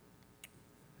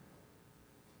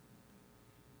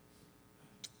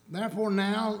Therefore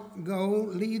now go,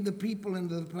 lead the people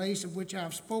into the place of which I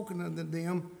have spoken unto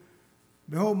them.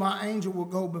 Behold, my angel will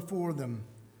go before them.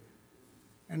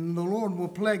 And the Lord will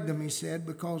plague them, he said,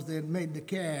 because they had made the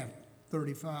calf.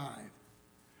 35.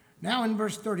 Now in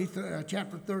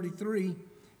chapter 33,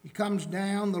 he comes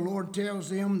down. The Lord tells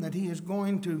them that he is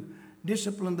going to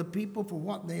discipline the people for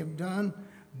what they have done.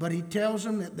 But he tells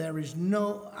them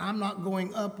that I'm not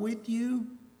going up with you,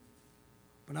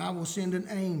 but I will send an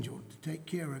angel to take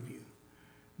care of you.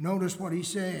 Notice what he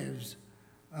says.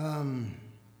 And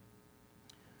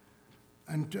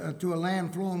to a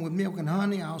land flowing with milk and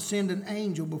honey, I'll send an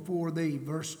angel before thee.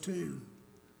 Verse 2.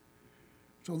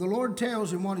 So the Lord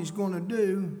tells him what he's going to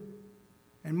do,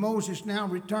 and Moses now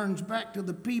returns back to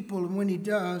the people, and when he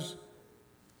does,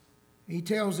 he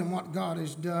tells them what God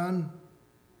has done,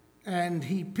 and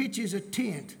he pitches a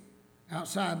tent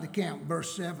outside the camp.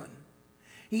 Verse 7.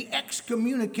 He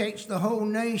excommunicates the whole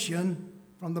nation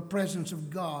from the presence of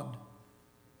God,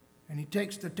 and he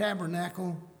takes the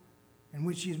tabernacle in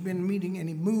which he's been meeting, and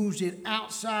he moves it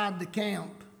outside the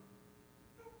camp.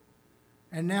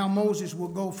 And now Moses will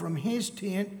go from his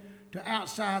tent to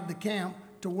outside the camp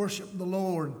to worship the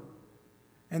Lord.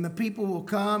 And the people will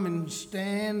come and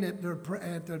stand at their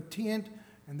tent,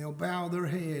 and they'll bow their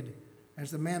head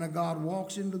as the man of God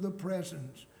walks into the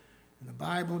presence. And the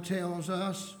Bible tells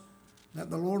us that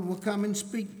the Lord will come and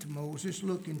speak to Moses.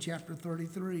 Look in chapter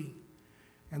 33.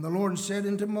 And the Lord said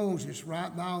unto Moses,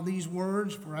 Write thou these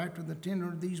words, for after the tenor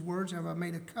of these words have I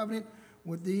made a covenant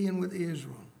with thee and with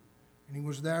Israel. And he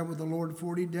was there with the Lord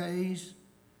 40 days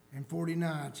and 40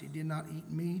 nights. He did not eat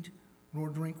meat nor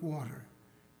drink water.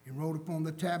 He wrote upon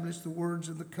the tablets the words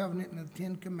of the covenant and the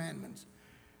 10 commandments.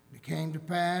 And it came to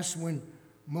pass when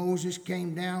Moses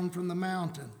came down from the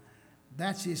mountain.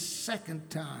 That's his second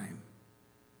time.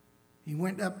 He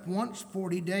went up once,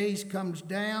 40 days, comes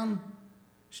down,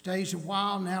 stays a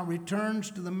while, now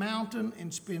returns to the mountain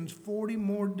and spends 40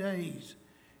 more days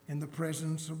in the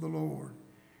presence of the Lord.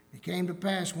 It came to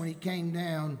pass when he came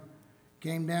down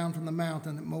from the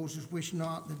mountain, that Moses wished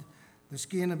not that the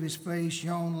skin of his face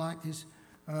shone like his,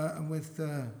 with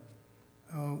the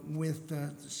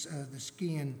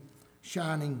skin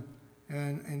shining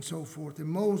and so forth. And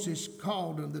Moses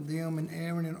called unto them, and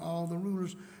Aaron and all the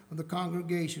rulers of the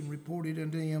congregation reported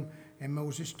unto him, and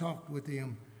Moses talked with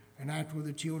them. And afterward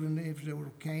the children of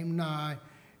Israel came nigh,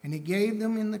 and he gave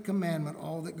them in the commandment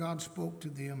all that God spoke to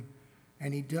them.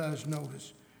 And he does,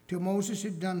 notice, till Moses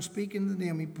had done speaking to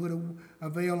them, he put a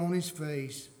veil on his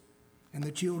face, and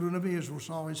the children of Israel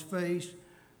saw his face,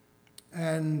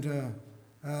 and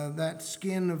that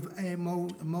skin of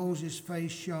Moses'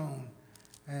 face shone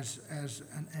as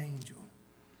an angel.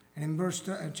 And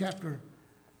in chapter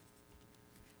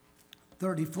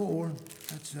 34,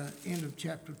 that's the end of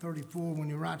chapter 34 when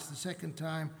he writes the second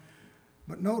time.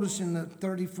 But notice in the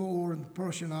 34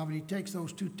 portion of it, he takes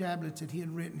those 2 tablets that he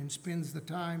had written and spends the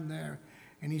time there,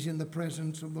 and he's in the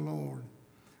presence of the Lord.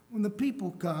 When the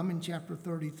people come in chapter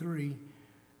 33,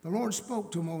 the Lord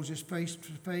spoke to Moses face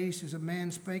to face as a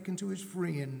man spake unto his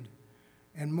friend.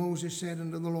 And Moses said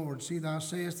unto the Lord, See, thou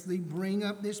sayest thee, bring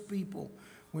up this people,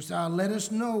 which thou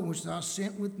lettest know, which thou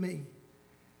sent with me.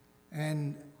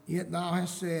 And yet thou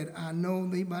hast said, I know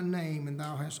thee by name, and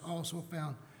thou hast also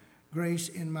found grace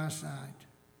in my sight.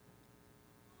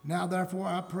 Now therefore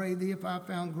I pray thee, if I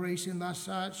found grace in thy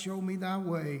sight, show me thy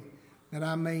way, that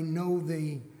I may know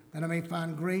thee, that I may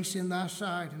find grace in thy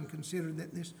sight, and consider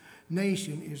that this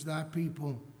nation is thy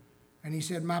people. And he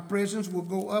said, My presence will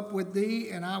go up with thee,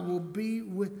 and I will be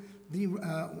with thee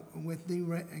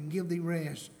and give thee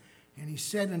rest. And he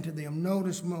said unto them,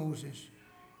 notice Moses,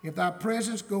 If thy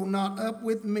presence go not up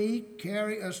with me,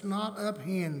 carry us not up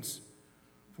hence.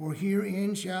 For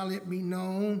herein shall it be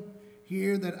known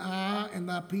here that I and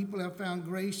thy people have found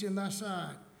grace in thy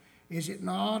sight. Is it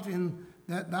not in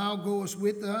that thou goest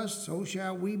with us, so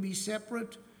shall we be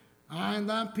separate, I and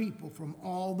thy people, from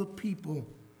all the people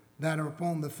that are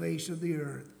upon the face of the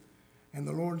earth? And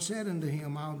the Lord said unto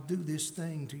him, I'll do this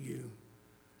thing to you.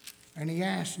 And he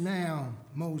asked now,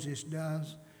 Moses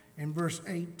does, in verse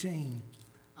 18,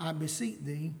 I beseech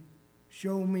thee,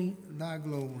 show me thy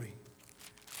glory.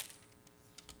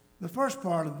 The first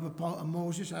part of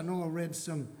Moses, I know I read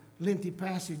some lengthy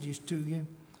passages to you,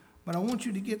 but I want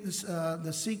you to get this,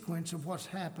 the sequence of what's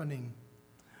happening.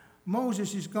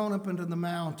 Moses has gone up into the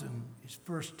mountain, his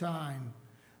first time,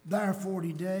 there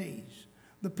 40 days.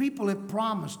 The people have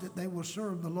promised that they will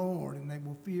serve the Lord and they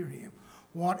will fear him.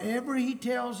 Whatever he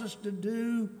tells us to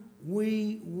do,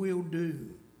 we will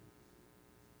do.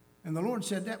 And the Lord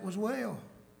said that was well.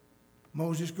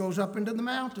 Moses goes up into the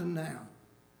mountain now.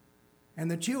 And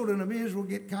the children of Israel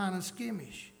get kind of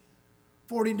skimmish.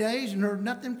 40 days and heard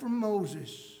nothing from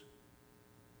Moses.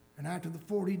 And after the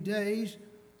 40 days,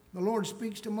 the Lord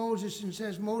speaks to Moses and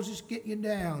says, Moses, get you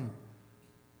down.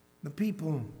 The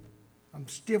people, I'm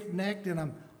stiff-necked and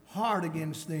I'm hard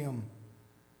against them.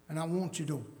 And I'm going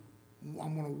to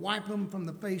wipe them from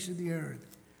the face of the earth.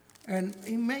 And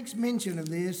he makes mention of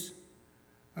this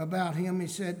about him. He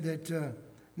said that,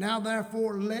 now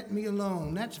therefore let me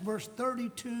alone. That's verse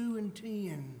 32 and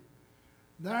 10.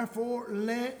 Therefore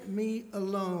let me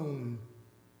alone.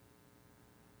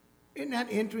 Isn't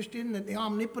that interesting that the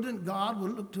omnipotent God will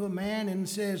look to a man and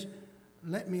says,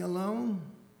 let me alone?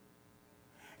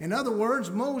 In other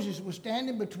words, Moses was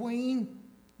standing between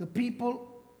the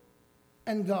people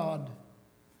and God.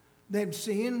 They've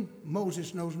sinned.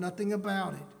 Moses knows nothing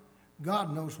about it.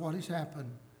 God knows what has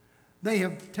happened. They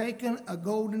have taken a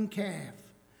golden calf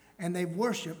and they've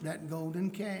worshiped that golden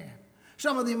calf.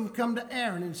 Some of them have come to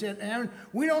Aaron and said, Aaron,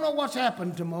 we don't know what's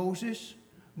happened to Moses,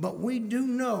 but we do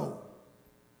know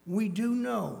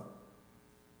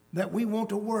that we want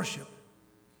to worship.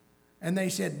 And they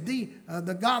said,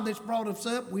 the God that's brought us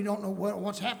up, we don't know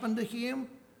what's happened to him,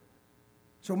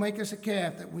 so make us a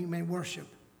calf that we may worship.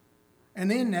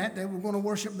 And in that, they were going to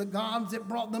worship the gods that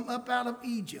brought them up out of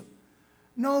Egypt.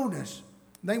 Notice,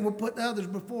 they will put others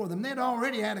before them. They'd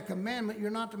already had a commandment, you're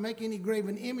not to make any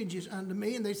graven images unto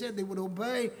me, and they said they would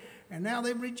obey, and now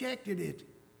they've rejected it.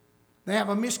 They have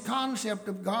a misconcept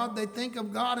of God. They think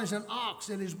of God as an ox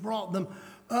that has brought them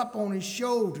up on his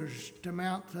shoulders to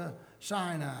Mount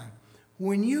Sinai.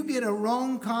 When you get a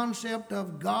wrong concept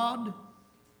of God,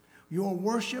 your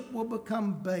worship will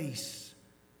become base.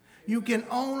 You can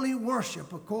only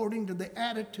worship according to the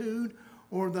attitude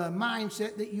or the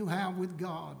mindset that you have with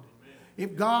God. Amen.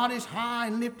 If God is high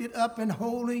and lifted up and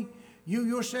holy, you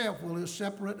yourself will be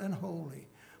separate and holy.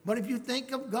 But if you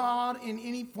think of God in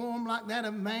any form like that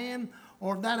of man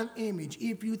or that of image,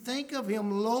 if you think of him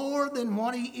lower than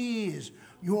what he is,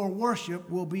 your worship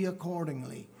will be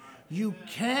accordingly. You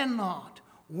cannot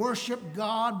worship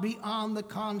God beyond the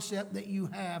concept that you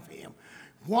have him.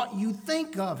 What you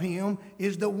think of him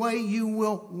is the way you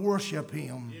will worship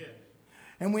him. Yeah.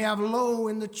 And we have low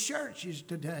in the churches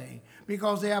today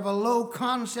because they have a low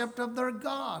concept of their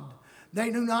God. They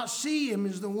do not see him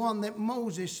as the one that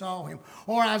Moses saw him,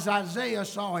 or as Isaiah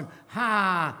saw him,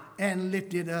 high and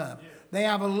lifted up. Yeah. They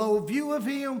have a low view of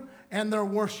him, and their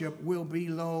worship will be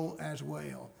low as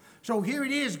well. So here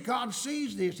it is, God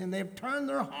sees this, and they've turned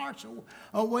their hearts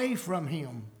away from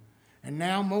him. And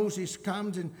now Moses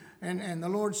comes, and the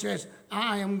Lord says,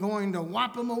 I am going to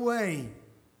wipe them away.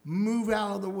 Move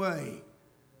out of the way.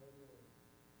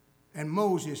 And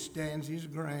Moses stands his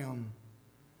ground.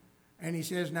 And he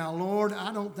says, now, Lord,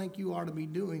 I don't think you ought to be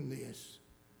doing this.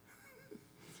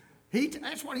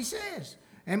 That's what he says.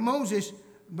 And Moses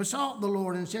besought the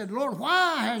Lord and said, Lord,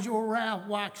 why has your wrath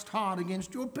waxed hot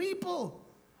against your people?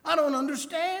 I don't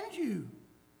understand you.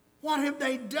 What have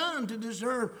they done to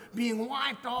deserve being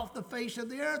wiped off the face of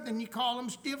the earth? And you call them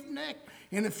stiff-necked.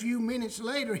 And a few minutes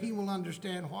later, he will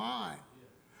understand why.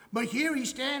 But here he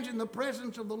stands in the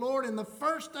presence of the Lord, and the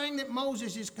first thing that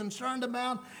Moses is concerned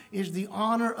about is the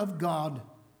honor of God.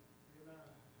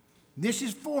 This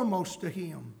is foremost to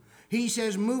him. He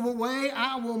says, move away,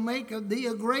 I will make of thee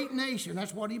a great nation.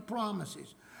 That's what he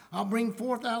promises. I'll bring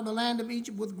forth out of the land of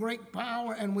Egypt with great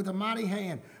power and with a mighty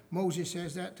hand. Moses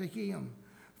says that to him.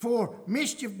 For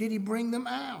mischief did he bring them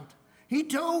out. He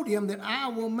told him that I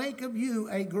will make of you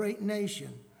a great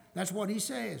nation. That's what he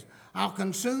says. I'll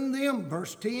consume them,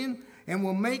 verse 10, and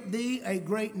will make thee a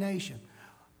great nation.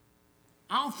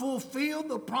 I'll fulfill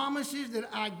the promises that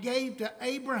I gave to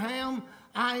Abraham,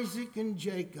 Isaac, and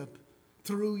Jacob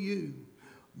through you.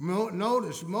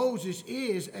 Notice, Moses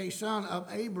is a son of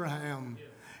Abraham.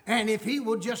 And if he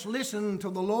will just listen to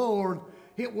the Lord,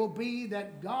 it will be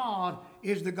that God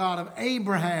is the God of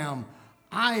Abraham,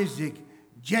 Isaac,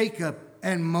 Jacob,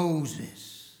 and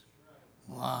Moses.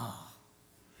 Wow.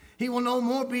 He will no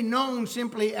more be known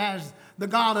simply as the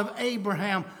God of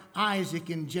Abraham, Isaac,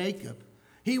 and Jacob.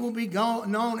 He will be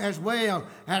known as well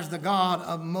as the God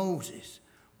of Moses.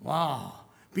 Wow.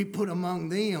 Be put among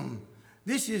them.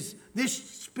 This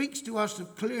speaks to us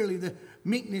of clearly the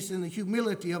meekness and the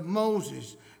humility of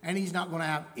Moses. And he's not going to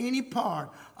have any part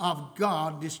of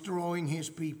God destroying his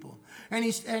people. And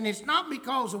it's not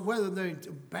because of whether they're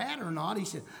bad or not. He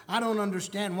said, I don't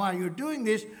understand why you're doing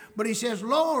this. But he says,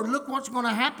 Lord, look what's going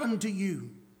to happen to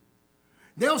you.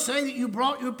 They'll say that you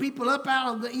brought your people up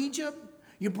out of Egypt.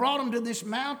 You brought them to this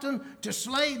mountain to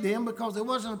slay them because there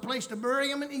wasn't a place to bury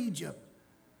them in Egypt.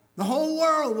 The whole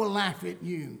world will laugh at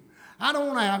you. I don't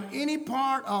want to have any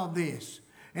part of this.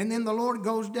 And then the Lord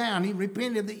goes down. He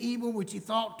repented of the evil which he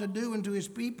thought to do unto his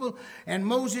people. And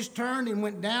Moses turned and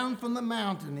went down from the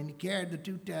mountain, and he carried the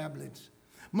 2 tablets.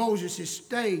 Moses has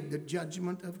stayed the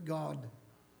judgment of God.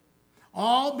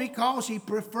 All because he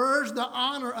prefers the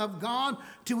honor of God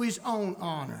to his own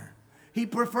honor. He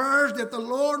prefers that the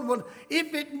Lord would,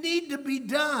 if it need to be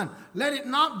done, let it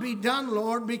not be done,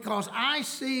 Lord, because I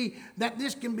see that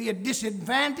this can be a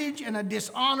disadvantage and a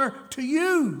dishonor to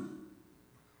you.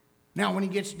 Now, when he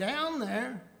gets down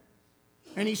there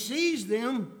and he sees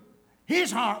them,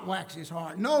 his heart waxes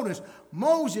hard. Notice,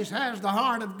 Moses has the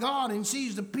heart of God and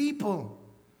sees the people.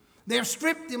 They've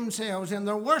stripped themselves and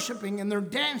they're worshiping and they're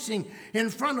dancing in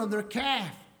front of their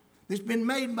calf that's been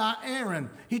made by Aaron.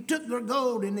 He took their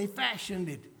gold and they fashioned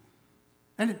it.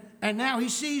 And now he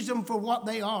sees them for what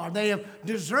they are. They have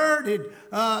deserted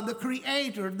the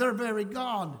Creator, their very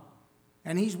God.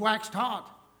 And he's waxed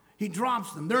hot. He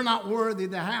drops them. They're not worthy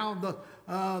to have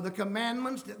the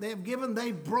commandments that they have given.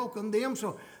 They've broken them.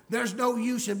 So there's no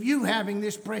use of you having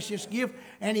this precious gift.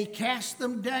 And he casts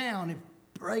them down. He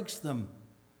breaks them.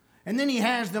 And then he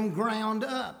has them ground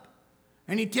up.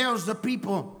 And he tells the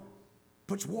people,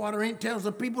 puts water in, tells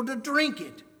the people to drink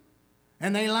it.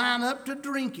 And they line up to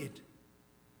drink it.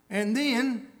 And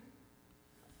then,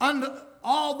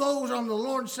 all those on the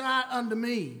Lord's side unto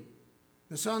me,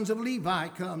 the sons of Levi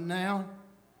come now.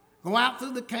 Go out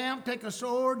through the camp, take a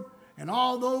sword, and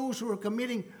all those who are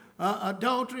committing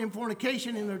adultery and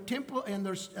fornication in their temple, in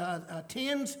their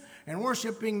tents, and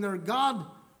worshiping their God,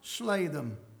 slay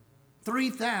them.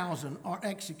 3,000 are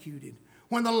executed.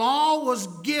 When the law was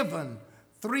given,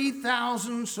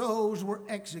 3,000 souls were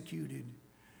executed.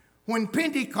 When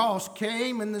Pentecost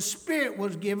came and the Spirit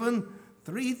was given,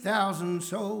 3,000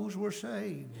 souls were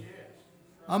saved. Yes.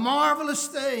 A marvelous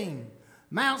thing.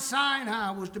 Mount Sinai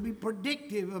was to be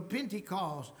predictive of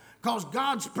Pentecost because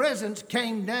God's presence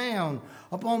came down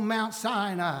upon Mount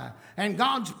Sinai. And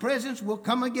God's presence will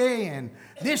come again,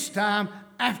 this time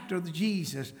after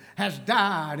Jesus has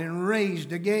died and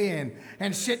raised again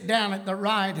and sit down at the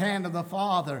right hand of the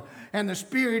Father. And the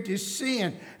Spirit is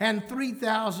sent, and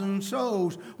 3,000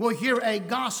 souls will hear a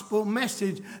gospel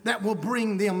message that will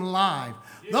bring them life.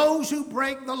 Those who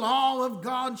break the law of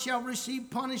God shall receive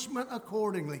punishment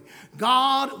accordingly.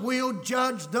 God will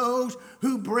judge those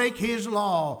who break his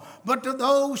law. But to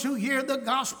those who hear the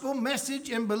gospel message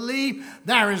and believe,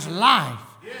 there is life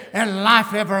and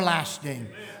life everlasting.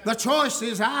 The choice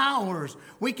is ours.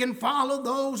 We can follow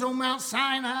those on Mount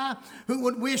Sinai who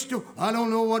would wish to, I don't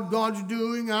know what God's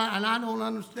doing and I don't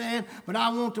understand, but I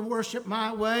want to worship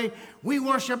my way. We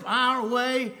worship our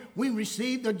way, we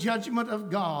receive the judgment of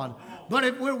God. But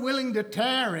if we're willing to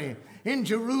tarry in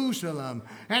Jerusalem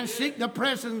and seek the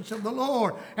presence of the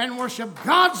Lord and worship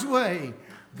God's way,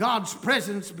 God's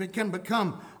presence can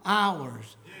become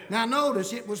ours. Now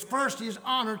notice, it was first his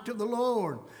honor to the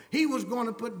Lord. He was going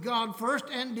to put God first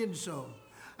and did so.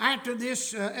 After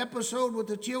this episode with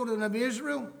the children of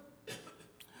Israel,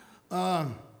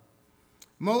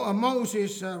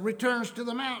 Moses returns to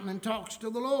the mountain and talks to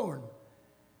the Lord.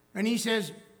 And he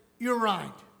says, you're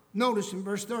right. Notice in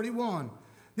verse 31,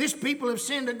 this people have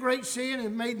sinned a great sin and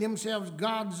have made themselves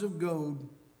gods of gold.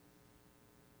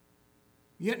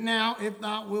 Yet now, if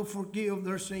thou wilt forgive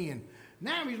their sin.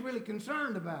 Now he's really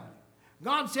concerned about it.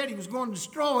 God said he was going to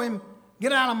destroy him.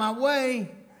 Get out of my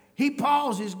way. He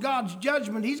pauses God's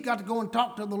judgment. He's got to go and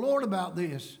talk to the Lord about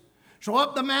this. So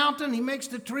up the mountain, he makes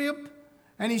the trip,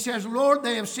 and he says, Lord,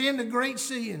 they have sinned a great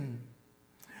sin,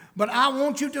 but I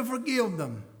want you to forgive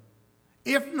them.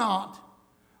 If not,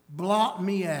 blot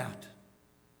me out.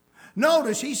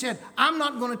 Notice he said, I'm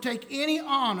not going to take any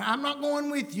honor. I'm not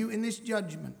going with you in this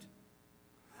judgment.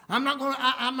 I'm not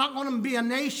going to be a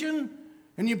nation,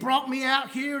 and you brought me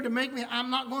out here to make me. I'm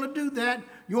not going to do that.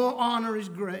 Your honor is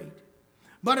great.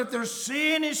 But if their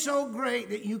sin is so great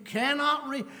that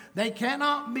they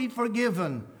cannot be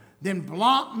forgiven, then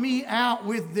blot me out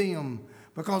with them,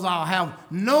 because I'll have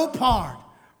no part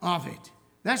of it.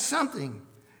 That's something.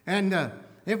 And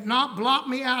if not, blot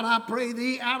me out, I pray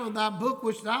thee, out of thy book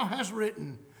which thou hast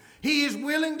written. He is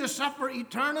willing to suffer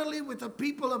eternally with the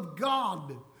people of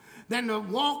God than to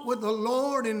walk with the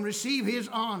Lord and receive his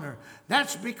honor.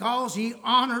 That's because he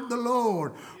honored the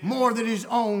Lord more than his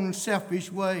own selfish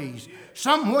ways.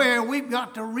 Somewhere we've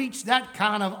got to reach that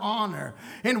kind of honor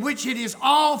in which it is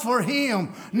all for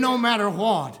him no matter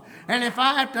what. And if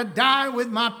I have to die with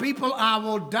my people, I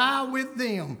will die with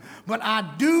them. But I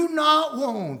do not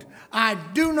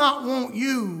want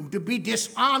you to be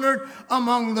dishonored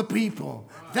among the people.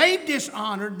 They've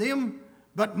dishonored them.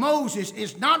 But Moses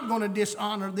is not going to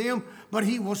dishonor them, but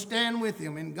he will stand with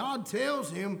them. And God tells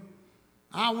him,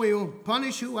 I will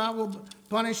punish who I will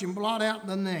punish and blot out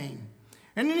the name.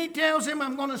 And then he tells him,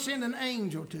 I'm going to send an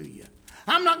angel to you.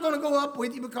 I'm not going to go up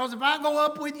with you, because if I go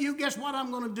up with you, guess what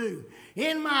I'm going to do?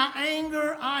 In my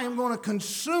anger, I am going to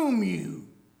consume you.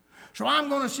 So I'm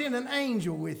going to send an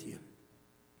angel with you.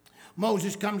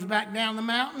 Moses comes back down the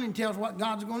mountain and tells what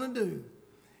God's going to do.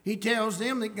 He tells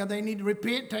them that they need to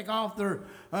repent, take off their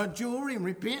jewelry and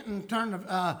repent and turn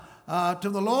to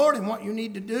the Lord. And what you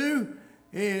need to do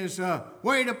is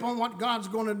wait upon what God's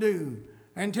going to do.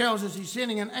 And tells us he's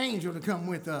sending an angel to come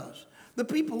with us. The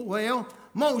people,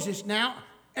 Moses now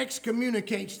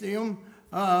excommunicates them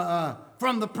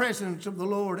from the presence of the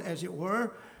Lord, as it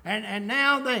were. And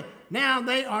now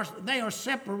they are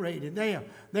separated.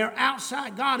 They're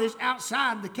outside. God is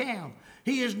outside the camp.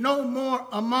 He is no more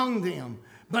among them.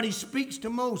 But he speaks to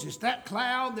Moses. That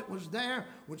cloud that was there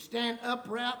would stand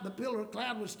upright. The pillar of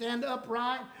cloud would stand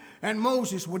upright. And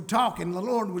Moses would talk, and the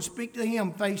Lord would speak to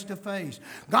him face to face.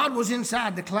 God was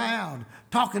inside the cloud,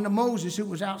 talking to Moses, who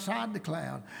was outside the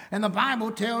cloud. And the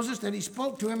Bible tells us that he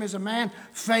spoke to him as a man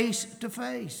face to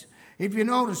face. If you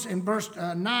notice in verse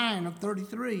 9 of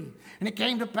 33, and it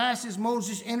came to pass as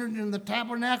Moses entered into the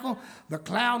tabernacle, the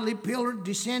cloudly pillar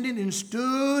descended and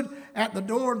stood at the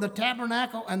door of the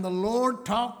tabernacle, and the Lord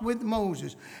talked with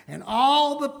Moses. And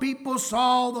all the people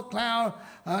saw the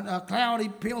cloudy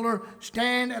pillar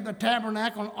stand at the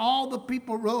tabernacle, and all the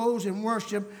people rose and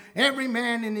worshiped, every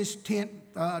man in his tent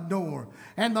door.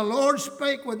 And the Lord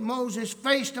spake with Moses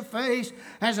face to face,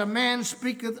 as a man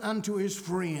speaketh unto his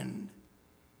friend.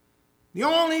 The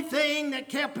only thing that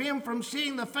kept him from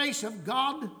seeing the face of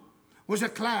God was a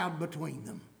cloud between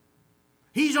them.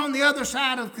 He's on the other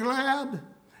side of the cloud,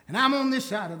 and I'm on this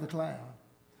side of the cloud.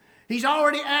 He's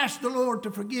already asked the Lord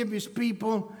to forgive his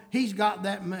people. He's got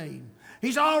that made.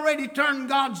 He's already turned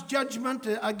God's judgment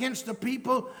against the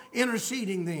people,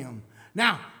 interceding them.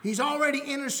 Now, he's already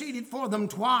interceded for them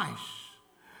twice.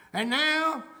 And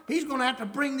now he's going to have to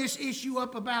bring this issue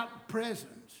up about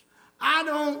presence. I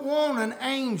don't want an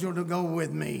angel to go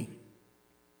with me.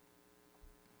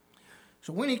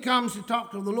 So when he comes to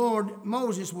talk to the Lord,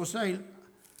 Moses will say,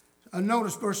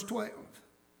 notice verse 12.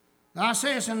 Thou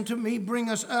sayest unto me,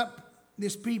 bring us up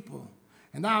this people,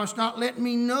 and thou hast not let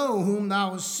me know whom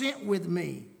thou hast sent with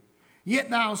me.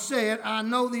 Yet thou said, I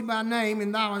know thee by name,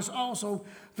 and thou hast also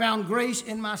found grace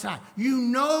in my sight. You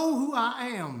know who I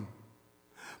am.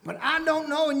 But I don't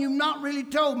know, and you've not really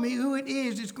told me who it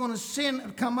is that's going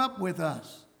to come up with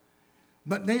us.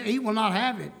 But he will not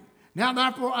have it. Now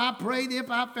therefore I pray thee,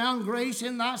 if I found grace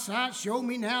in thy sight, show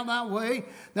me now thy way,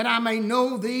 that I may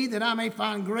know thee, that I may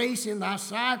find grace in thy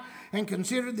sight, and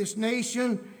consider this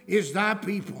nation is thy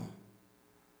people.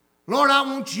 Lord, I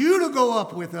want you to go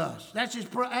up with us. That's his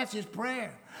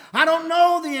prayer. I don't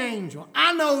know the angel.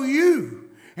 I know you.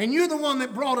 And you're the one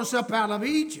that brought us up out of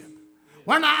Egypt.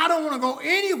 Well, now, I don't want to go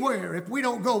anywhere if we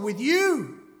don't go with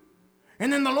you.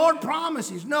 And then the Lord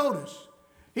promises, notice,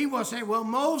 he will say, well,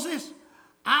 Moses,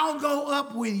 I'll go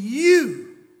up with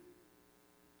you.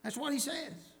 That's what he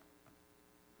says.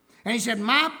 And he said,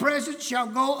 my presence shall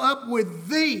go up with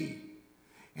thee,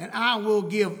 and I will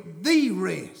give thee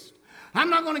rest. I'm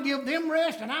not going to give them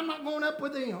rest, and I'm not going up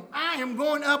with them. I am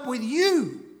going up with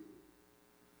you.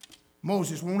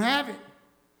 Moses won't have it.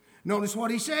 Notice what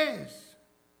he says.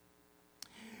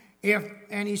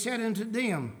 And he said unto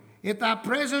them, if thy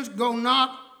presence go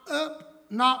not up,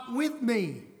 not with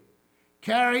me,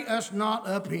 carry us not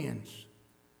up hence.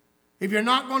 If you're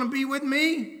not going to be with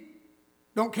me,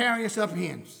 don't carry us up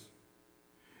hence.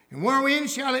 And wherein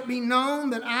shall it be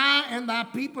known that I and thy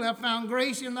people have found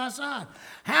grace in thy sight?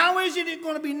 How is it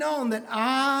going to be known that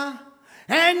I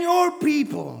and your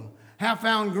people have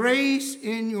found grace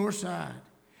in your sight?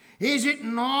 Is it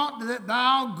not that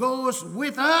thou goest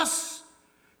with us?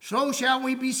 So shall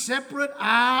we be separate,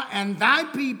 I and thy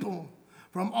people,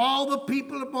 from all the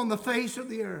people upon the face of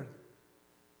the earth.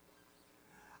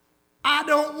 I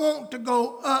don't want to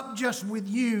go up just with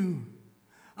you.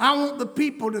 I want the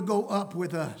people to go up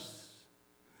with us.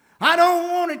 I don't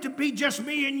want it to be just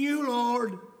me and you,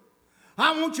 Lord.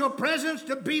 I want your presence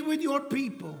to be with your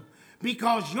people,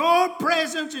 because your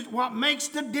presence is what makes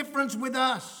the difference with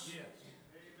us. Yes.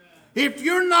 If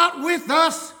you're not with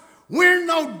us, we're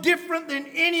no different than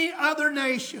any other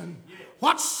nation.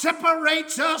 What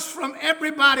separates us from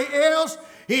everybody else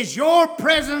is your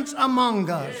presence among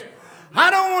us. I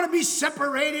don't want to be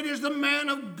separated as the man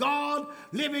of God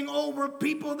living over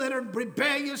people that are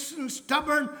rebellious and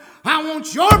stubborn. I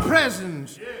want your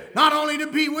presence not only to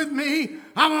be with me,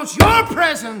 I want your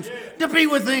presence to be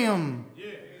with them.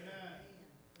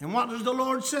 And what does the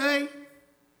Lord say?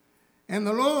 And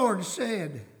the Lord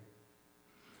said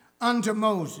unto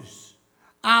Moses,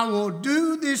 I will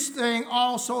do this thing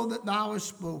also that thou hast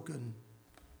spoken.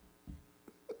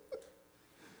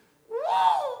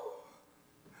 Whoa!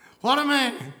 What a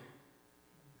man.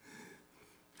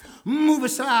 Move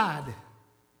aside.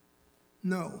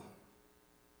 No.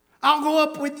 I'll go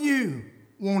up with you.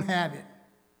 Won't have it.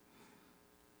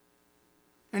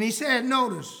 And he said,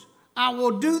 notice, I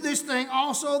will do this thing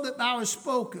also that thou hast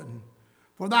spoken,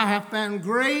 for thou hast found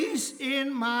grace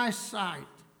in my sight,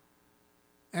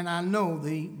 and I know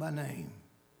thee by name.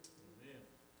 Amen.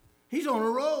 He's on a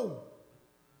roll.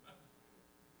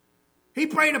 He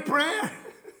prayed a prayer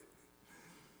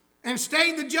and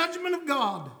stayed the judgment of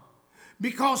God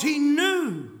because he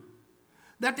knew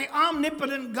that the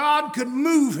omnipotent God could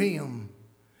move him.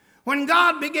 When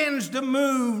God begins to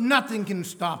move, nothing can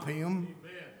stop him.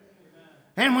 Amen.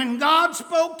 And when God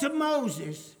spoke to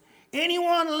Moses,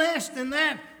 anyone less than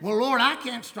that, well, Lord, I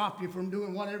can't stop you from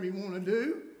doing whatever you want to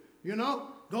do. You know,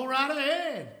 go right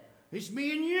ahead. It's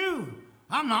me and you.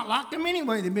 I'm not like them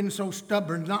anyway. They've been so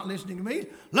stubborn, not listening to me.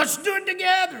 Let's do it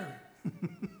together.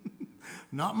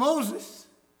 Not Moses.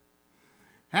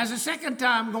 Has a second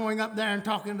time going up there and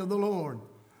talking to the Lord.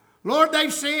 Lord,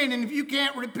 they've sinned, and if you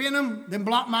can't repent them, then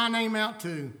blot my name out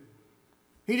too.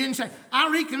 He didn't say, I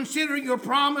reconsider your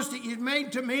promise that you've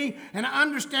made to me, and I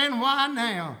understand why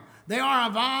now. They are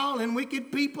a vile and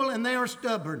wicked people, and they are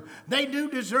stubborn. They do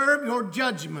deserve your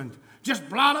judgment. Just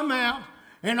blot them out,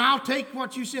 and I'll take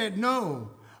what you said. No,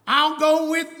 I'll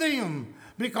go with them,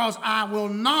 because I will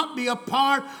not be a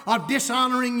part of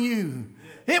dishonoring you.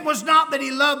 It was not that he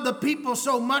loved the people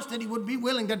so much that he would be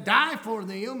willing to die for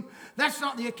them. That's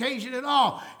not the occasion at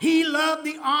all. He loved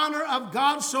the honor of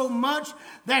God so much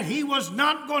that he was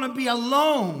not going to be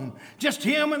alone, just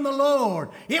him and the Lord.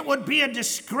 It would be a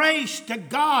disgrace to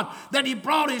God that he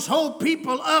brought his whole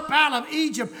people up out of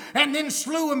Egypt and then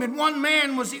slew them, and one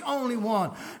man was the only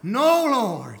one. No,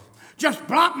 Lord, just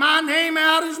blot my name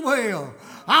out as well.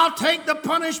 I'll take the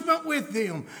punishment with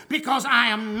them because I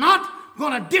am not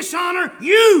going to dishonor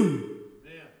you.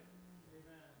 Amen.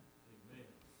 Amen.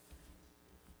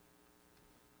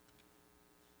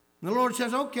 The Lord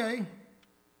says, okay,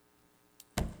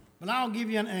 but I'll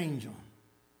give you an angel.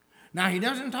 Now, he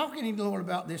doesn't talk any Lord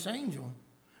about this angel,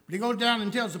 but he goes down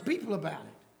and tells the people about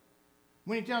it.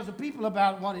 When he tells the people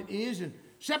about what it is and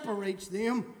separates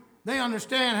them, they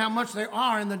understand how much they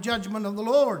are in the judgment of the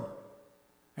Lord.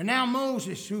 And now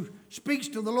Moses, who speaks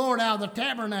to the Lord out of the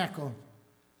tabernacle,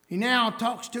 he now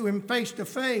talks to him face to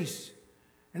face.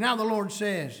 And now the Lord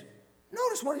says,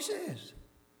 notice what he says.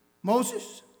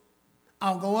 Moses,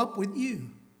 I'll go up with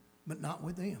you, but not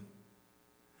with them.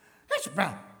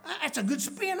 That's a good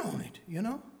spin on it, you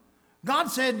know. God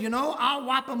said, you know, I'll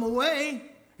wipe them away,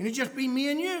 and it'll just be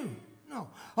me and you. No.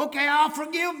 Okay, I'll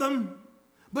forgive them,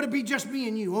 but it'll be just me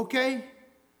and you, okay?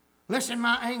 Lest in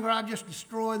my anger I just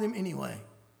destroy them anyway.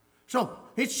 So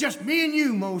it's just me and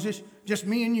you, Moses, just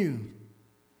me and you.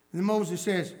 And Moses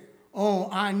says, oh,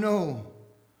 I know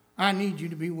I need you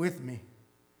to be with me,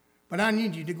 but I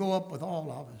need you to go up with all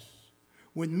of us,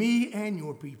 with me and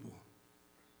your people.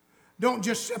 Don't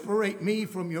just separate me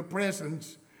from your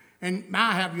presence, and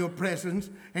I have your presence,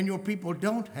 and your people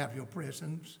don't have your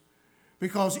presence,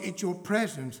 because it's your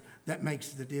presence that makes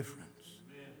the difference.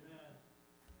 Amen.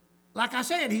 Like I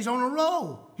said, he's on a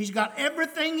roll. He's got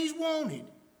everything he's wanted.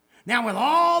 Now, with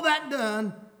all that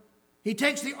done, he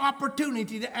takes the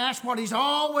opportunity to ask what he's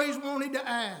always wanted to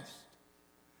ask.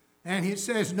 And he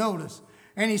says, notice,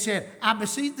 and he said, I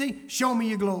beseech thee, show me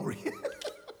your glory.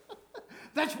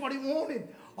 That's what he wanted.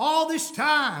 All this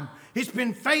time, it's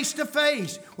been face to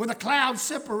face with a cloud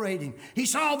separating. He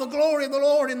saw the glory of the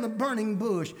Lord in the burning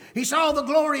bush. He saw the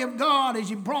glory of God as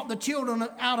he brought the children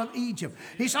out of Egypt.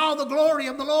 He saw the glory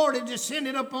of the Lord as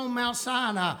descended up on Mount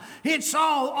Sinai. He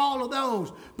saw all of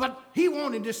those, but he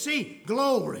wanted to see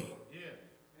glory.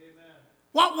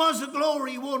 What was the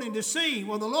glory he wanted to see?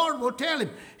 Well, the Lord will tell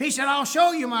him. He said, I'll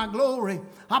show you my glory.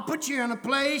 I'll put you in a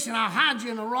place and I'll hide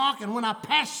you in a rock, and when I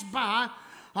pass by,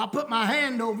 I'll put my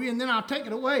hand over you, and then I'll take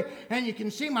it away, and you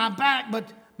can see my back, but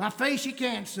my face you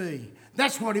can't see.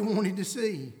 That's what he wanted to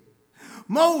see.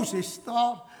 Moses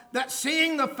thought that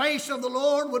seeing the face of the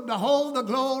Lord would behold the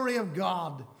glory of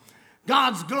God.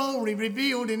 God's glory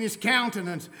revealed in his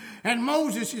countenance. And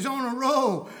Moses is on a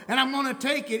roll, and I'm going to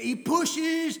take it. He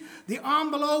pushes the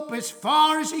envelope as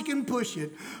far as he can push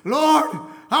it. Lord,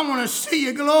 I want to see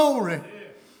your glory.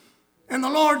 And the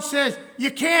Lord says,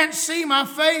 you can't see my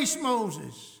face,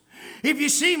 Moses. If you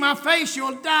see my face,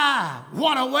 you'll die.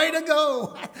 What a way to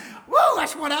go. Whoa,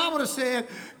 that's what I would have said.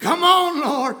 Come on,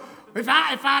 Lord. If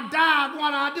I die,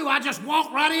 what do? I just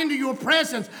walk right into your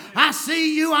presence. I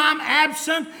see you, I'm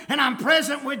absent, and I'm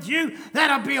present with you.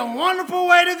 That'll be a wonderful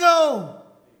way to go.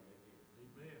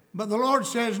 But the Lord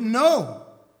says no.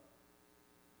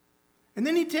 And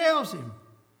then he tells him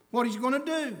what he's going to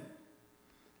do.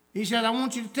 He said, I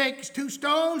want you to take 2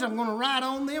 stones. I'm going to write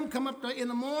on them, come up in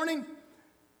the morning.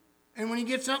 And when he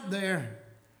gets up there,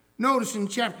 notice in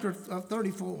chapter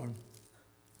 34.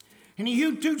 And he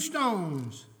hewed 2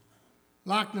 stones,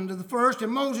 like unto the first,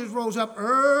 and Moses rose up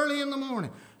early in the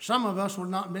morning. Some of us would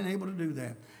not have been able to do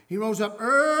that. He rose up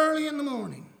early in the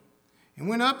morning and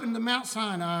went up into Mount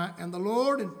Sinai, and the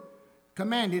Lord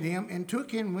commanded him and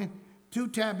took him with 2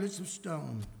 tablets of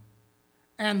stone.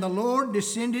 And the Lord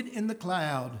descended in the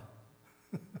cloud.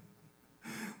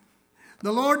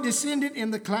 The Lord descended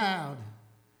in the cloud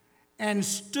and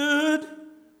stood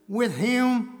with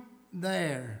him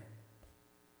there.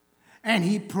 And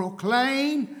he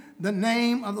proclaimed the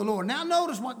name of the Lord. Now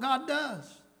notice what God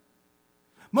does.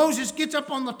 Moses gets up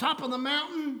on the top of the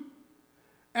mountain,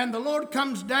 and the Lord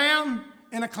comes down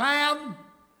in a cloud,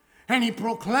 and he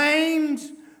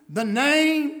proclaims the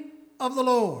name of the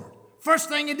Lord. First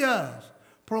thing he does,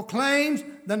 proclaims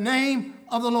the name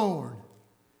of the Lord.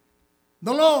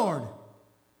 The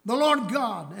Lord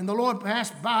God, and the Lord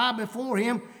passed by before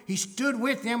him. He stood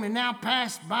with him and now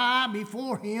passed by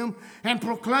before him and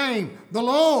proclaimed, the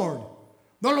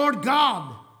Lord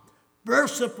God,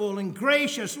 merciful and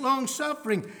gracious,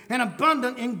 long-suffering and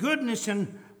abundant in goodness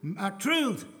and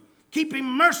truth, keeping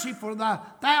mercy for the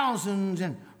thousands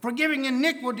and forgiving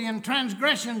iniquity and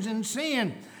transgressions and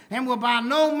sin, and will by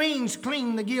no means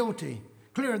clear the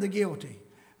guilty,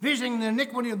 visiting the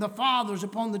iniquity of the fathers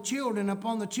upon the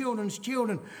children's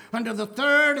children, unto the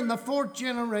 3rd and the 4th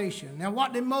generation. Now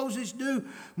what did Moses do?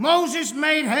 Moses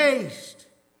made haste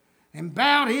and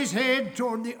bowed his head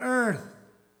toward the earth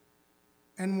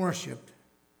and worshiped.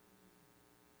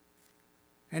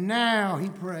 And now he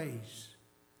prays,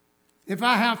 if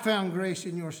I have found grace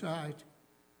in your sight,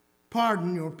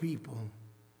 pardon your people.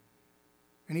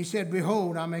 And he said,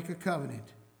 behold, I make a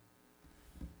covenant.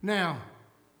 Now,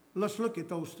 let's look at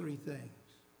those 3 things.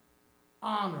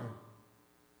 Honor,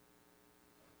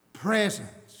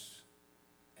 presence,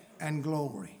 and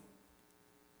glory.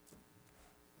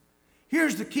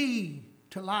 Here's the key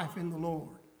to life in the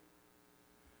Lord.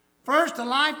 First, a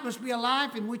life must be a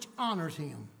life in which honors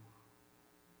him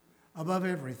above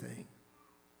everything.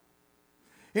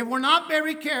 If we're not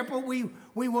very careful, we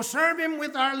will serve him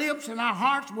with our lips and our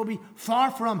hearts will be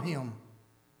far from him.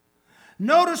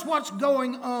 Notice what's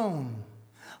going on.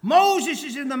 Moses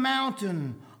is in the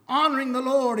mountain honoring the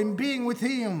Lord and being with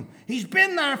him. He's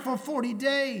been there for 40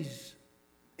 days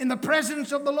in the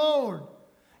presence of the Lord.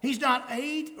 He's not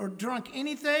ate or drunk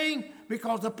anything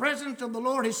because the presence of the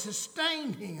Lord has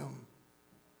sustained him.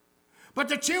 But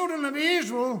the children of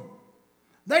Israel,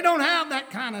 they don't have that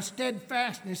kind of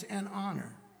steadfastness and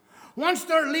honor. Once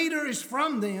their leader is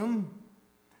from them,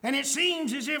 and it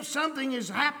seems as if something has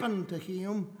happened to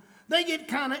him, they get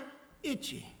kind of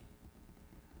itchy.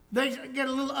 They get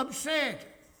a little upset.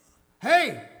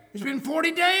 Hey, it's been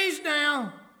 40 days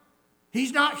now.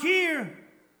 He's not here.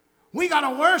 We got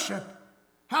to worship.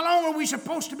 How long are we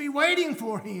supposed to be waiting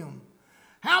for him?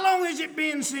 How long has it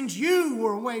been since you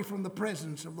were away from the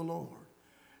presence of the Lord?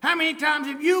 How many times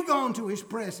have you gone to his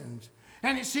presence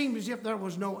and it seemed as if there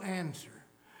was no answer?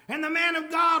 And the man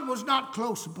of God was not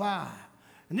close by.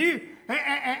 And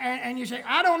you say,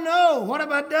 I don't know. What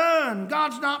have I done?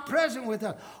 God's not present with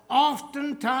us.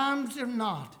 Oftentimes they're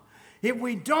not. If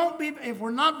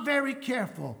we're not very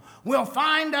careful, we'll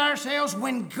find ourselves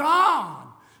when God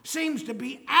seems to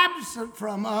be absent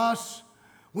from us,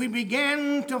 we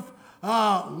begin to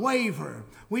waver.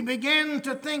 We begin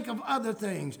to think of other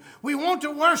things. We want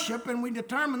to worship, and we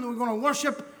determine that we're going to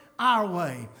worship our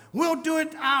way. We'll do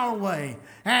it our way.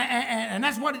 And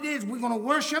that's what it is. We're going to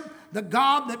worship the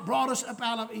God that brought us up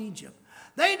out of Egypt.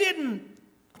 They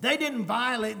didn't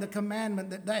violate the commandment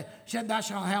that they said, thou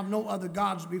shalt have no other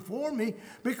gods before me,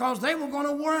 because they were going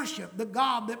to worship the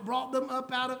God that brought them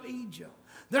up out of Egypt.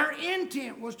 Their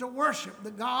intent was to worship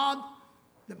the God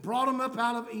that brought them up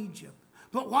out of Egypt.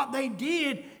 But what they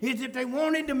did is that they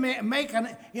wanted to make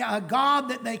a God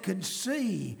that they could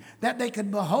see, that they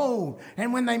could behold.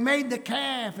 And when they made the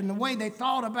calf and the way they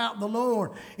thought about the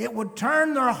Lord, it would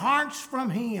turn their hearts from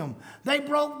him. They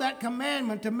broke that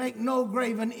commandment to make no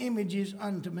graven images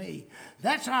unto me.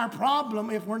 That's our problem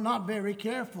if we're not very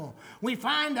careful. We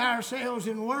find ourselves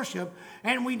in worship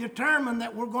and we determine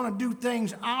that we're going to do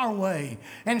things our way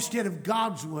instead of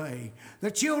God's way.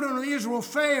 The children of Israel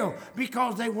failed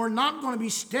because they were not going to be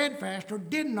steadfast or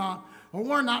did not or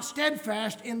we're not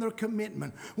steadfast in their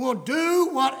commitment. We'll do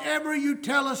whatever you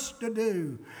tell us to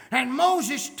do. And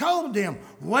Moses told them,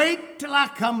 wait till I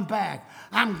come back.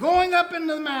 I'm going up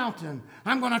into the mountain.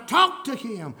 I'm going to talk to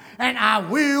him, and I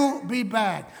will be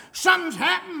back. Something's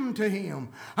happened to him.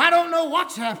 I don't know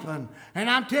what's happened. And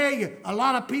I tell you, a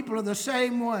lot of people are the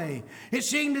same way. It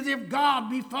seemed as if God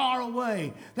be far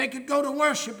away. They could go to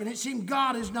worship, and it seemed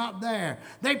God is not there.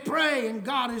 They pray, and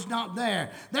God is not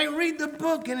there. They read the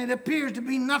book, and it appears to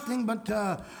be nothing but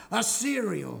a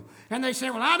cereal. And they say,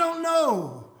 well, I don't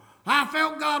know. I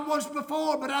felt God once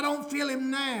before, but I don't feel him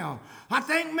now. I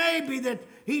think maybe that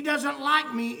he doesn't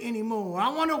like me anymore. I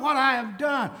wonder what I have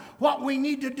done. What we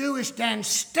need to do is stand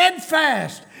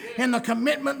steadfast in the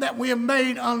commitment that we have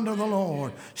made unto the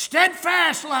Lord.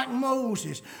 Steadfast like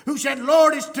Moses, who said,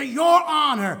 Lord, it's to your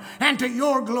honor and to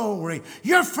your glory.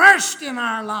 You're first in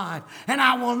our life, and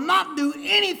I will not do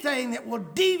anything that will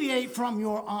deviate from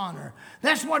your honor.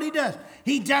 That's what he does.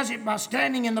 He does it by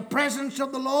standing in the presence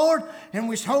of the Lord and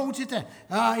withholds it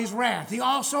his wrath. He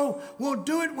also will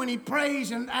do it when he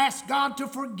prays and asks God to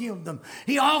forgive them.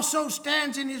 He also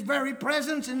stands in his very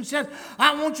presence and says,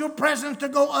 I want your presence to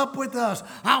go up with us.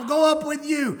 I'll go up with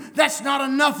you. That's not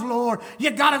enough, Lord.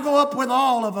 You got to go up with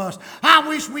all of us. I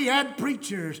wish we had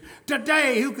preachers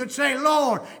today who could say,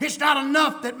 Lord, it's not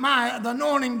enough that the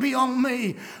anointing be on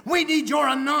me. We need your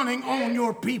anointing on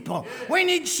your people. We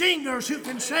need singers who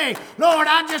can say, Lord,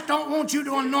 I just don't want you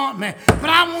to anoint me, but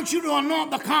I want you to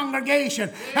anoint the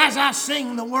congregation as I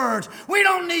sing the words. We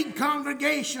don't need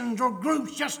congregations or groups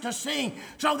just to sing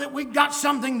so that we've got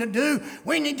something to do.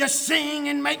 We need to sing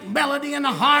and make melody in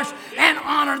the hearts and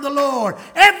honor the Lord.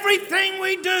 Everything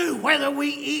we do, whether we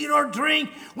eat or drink,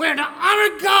 we're to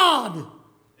honor God.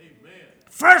 Amen.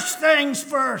 First things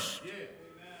first. Yeah.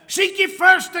 Seek ye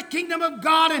first the kingdom of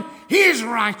God and his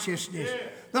righteousness. Yeah.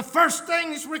 The first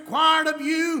thing that's required of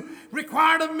you,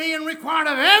 required of me, and required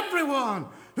of everyone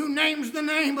who names the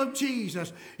name of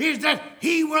Jesus is that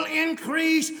he will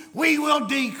increase, we will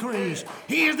decrease.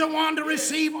 He is the one to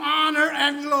receive honor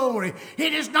and glory.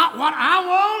 It is not what I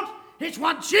want, it's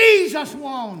what Jesus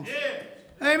wants.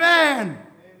 Amen.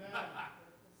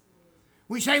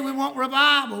 We say we want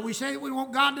revival. We say that we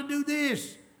want God to do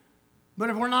this. But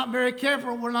if we're not very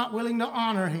careful, we're not willing to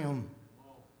honor him.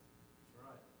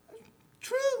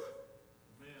 True.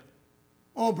 Amen.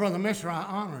 Oh, Brother Mister, I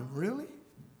honor him. Really?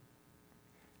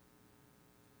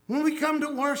 When we come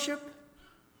to worship,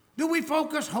 do we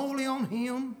focus wholly on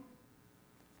him?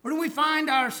 Or do we find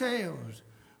ourselves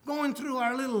going through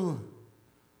our little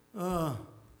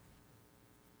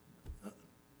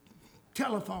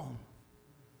telephone?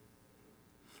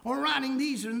 Or writing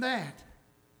these and that?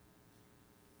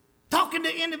 Talking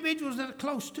to individuals that are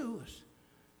close to us.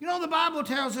 You know, the Bible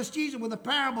tells us, Jesus, with a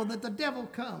parable, that the devil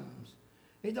comes.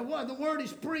 The word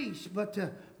is preached, but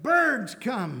birds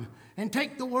come and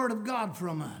take the word of God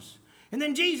from us. And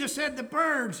then Jesus said the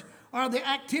birds are the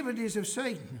activities of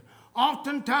Satan.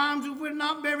 Oftentimes, if we're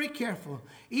not very careful,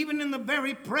 even in the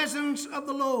very presence of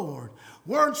the Lord,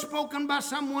 words spoken by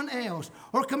someone else,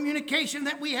 or communication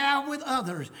that we have with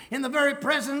others in the very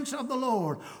presence of the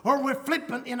Lord, or we're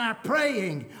flippant in our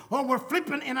praying, or we're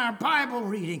flippant in our Bible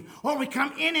reading, or we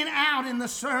come in and out in the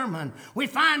sermon, we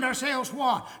find ourselves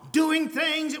what? Doing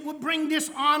things that will bring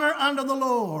dishonor unto the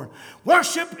Lord.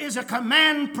 Worship is a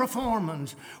command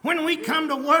performance. When we come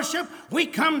to worship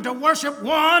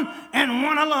one and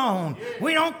one alone.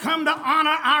 We don't come to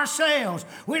honor ourselves.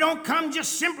 We don't come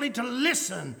just simply to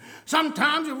listen.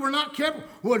 Sometimes if we're not careful,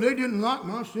 well, they didn't like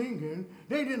my singing.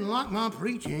 They didn't like my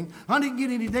preaching. They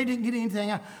didn't get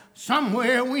anything out.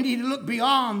 Somewhere we need to look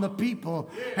beyond the people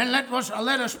and let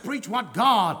us preach what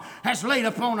God has laid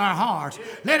upon our hearts.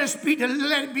 Let it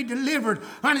be delivered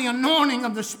under the anointing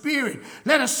of the Spirit.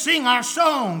 Let us sing our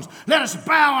songs. Let us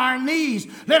bow our knees.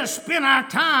 Let us spend our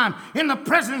time in the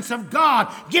presence of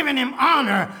God, giving him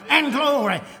honor and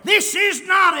glory. This is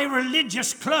not a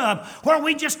religious club where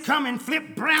we just come and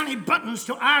flip brownie buttons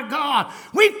to our God.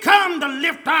 We've come to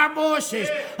lift our voices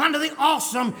unto the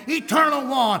awesome, eternal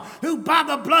one who by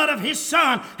the blood of his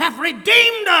Son hath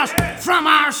redeemed us from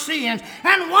our sins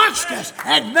and washed us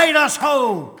and made us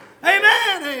whole.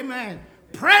 Amen, amen.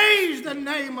 Praise the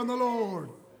name of the Lord.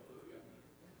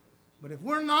 But if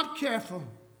we're not careful,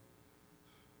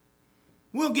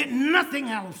 we'll get nothing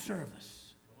out of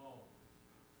service.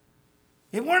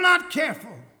 If we're not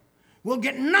careful, we'll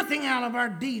get nothing out of our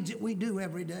deeds that we do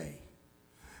every day.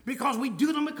 Because we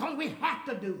do them because we have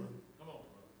to do them.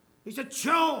 It's a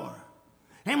chore.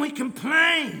 And we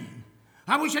complain.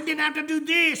 I wish I didn't have to do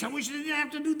this. I wish I didn't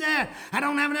have to do that. I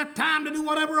don't have enough time to do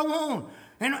whatever I want.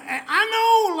 And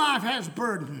I know life has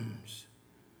burdens.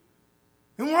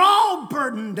 And we're all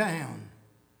burdened down.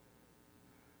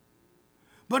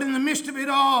 But in the midst of it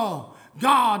all,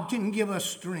 God can give us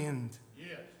strength.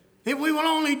 Yes. If we will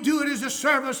only do it as a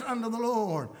service unto the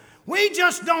Lord. We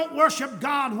just don't worship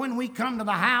God when we come to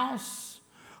the house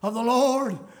of the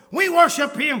Lord. We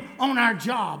worship Him on our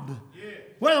job.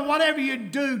 Well, whatever you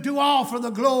do, do all for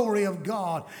the glory of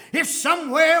God. If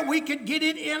somewhere we could get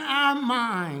it in our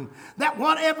mind that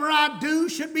whatever I do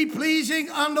should be pleasing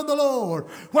unto the Lord.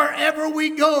 Wherever we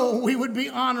go, we would be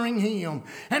honoring Him.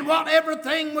 And whatever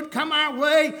thing would come our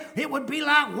way, it would be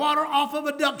like water off of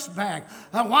a duck's back.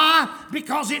 Why?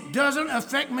 Because it doesn't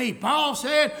affect me. Paul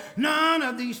said, none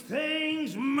of these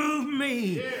things move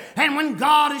me. Yeah. And when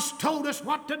God has told us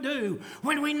what to do,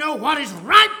 when we know what is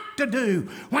right to do,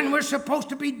 when we're supposed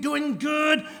to be doing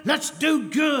good, let's do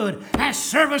good as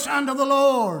service unto the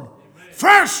Lord. Amen.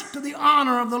 First to the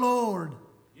honor of the Lord.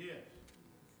 Yes.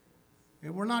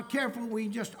 If we're not careful, we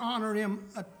just honor Him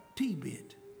a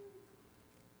bit.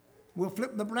 We'll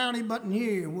flip the brownie button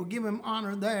here, we'll give Him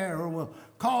honor there, or we'll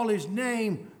call His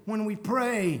name when we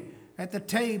pray at the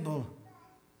table,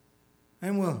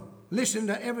 and we'll listen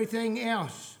to everything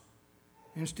else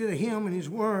instead of Him and His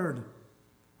Word,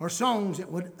 or songs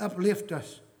that would uplift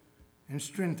us and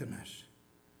strengthen us.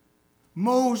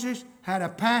 Moses had a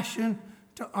passion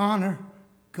to honor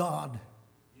God.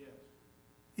 Yes.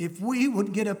 If we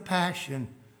would get a passion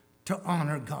to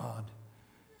honor God.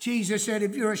 Jesus said,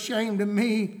 if you're ashamed of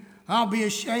me, I'll be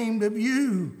ashamed of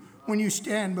you when you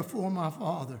stand before my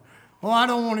Father. Oh, I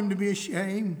don't want Him to be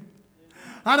ashamed.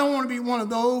 I don't want to be one of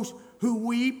those who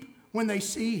weep when they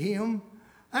see Him.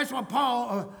 That's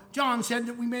why John said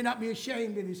that we may not be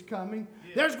ashamed at His coming.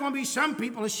 Yeah. There's going to be some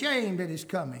people ashamed at His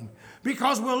coming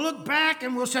because we'll look back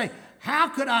and we'll say, how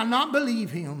could I not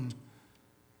believe Him?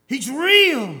 He's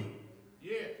real.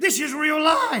 Yeah. This is real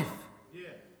life. Yeah.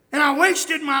 And I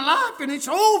wasted my life and it's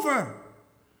over.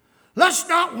 Let's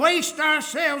not waste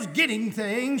ourselves getting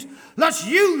things. Let's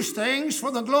use things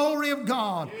for the glory of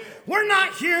God. Yeah. We're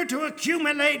not here to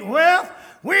accumulate wealth.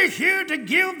 We're here to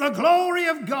give the glory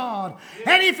of God.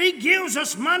 Yeah. And if He gives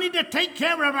us money to take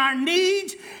care of our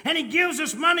needs, and He gives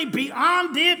us money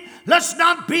beyond it, let's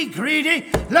not be greedy.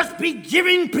 Let's be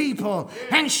giving people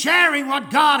and sharing what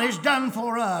God has done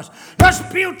for us. Let's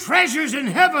build treasures in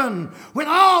heaven with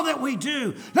all that we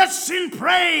do. Let's send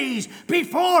praise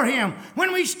before Him.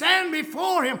 When we stand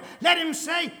before Him, let Him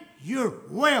say, you're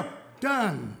well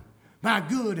done, my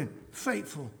good and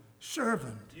faithful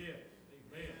servant.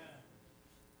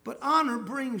 But honor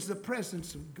brings the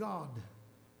presence of God.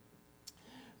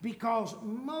 Because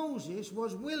Moses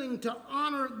was willing to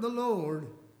honor the Lord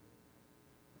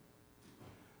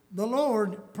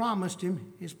promised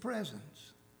him His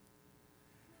presence.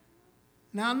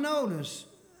 Now notice,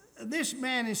 this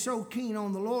man is so keen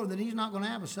on the Lord that he's not going to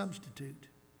have a substitute.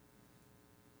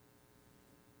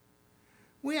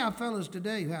 We have fellows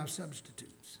today who have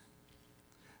substitutes.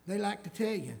 They like to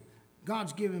tell you,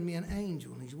 God's given me an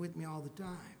angel and He's with me all the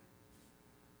time.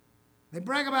 They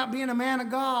brag about being a man of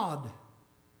God.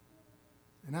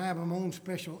 And I have my own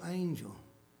special angel.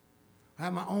 I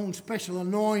have my own special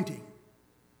anointing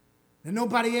that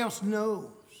nobody else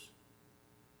knows.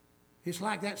 It's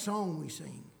like that song we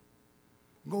sing,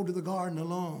 Go to the Garden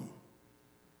Alone.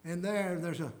 And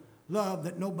there's a love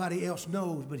that nobody else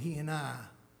knows but He and I.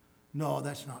 No,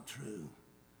 that's not true.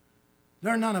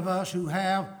 There are none of us who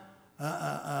have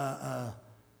a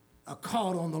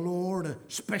call on the Lord, a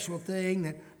special thing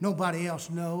that nobody else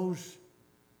knows.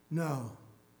 No.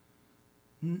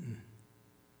 Mm-mm.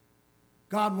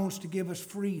 God wants to give us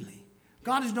freely.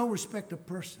 God is no respect of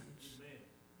persons. Amen.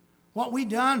 What we've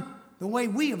done, the way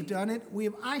we have done it, we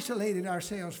have isolated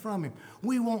ourselves from Him.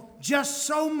 We want just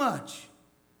so much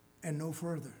and no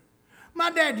further. My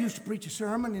dad used to preach a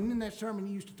sermon, and in that sermon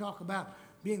he used to talk about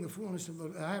being the fullness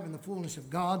of having the fullness of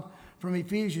God from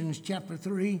Ephesians chapter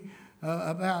 3,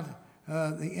 about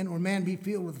the inward man be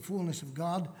filled with the fullness of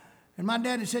God. And my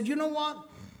dad had said, you know what?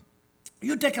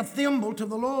 You take a thimble to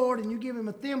the Lord and you give Him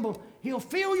a thimble, He'll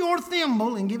fill your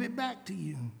thimble and give it back to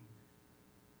you.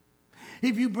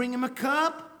 If you bring Him a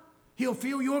cup, He'll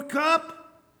fill your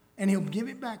cup and He'll give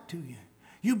it back to you.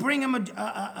 You bring Him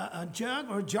a jug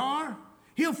or a jar,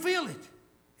 He'll fill it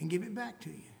and give it back to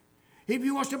you. If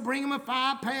you want to bring Him a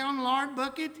 5-pound lard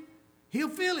bucket, He'll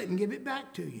fill it and give it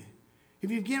back to you.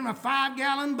 If you give Him a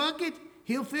 5-gallon bucket,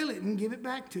 He'll fill it and give it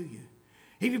back to you.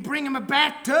 If you bring Him a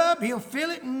bathtub, He'll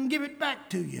fill it and give it back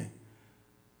to you.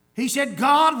 He said,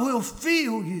 God will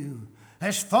fill you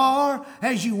as far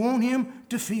as you want Him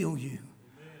to fill you.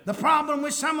 Amen. The problem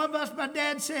with some of us, my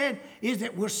dad said, is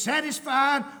that we're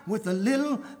satisfied with the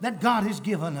little that God has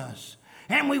given us.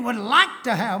 and we would like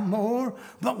to have more,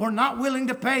 but we're not willing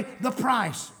to pay the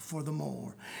price for the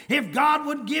more. If God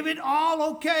would give it all,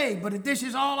 okay, but if this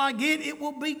is all I get, it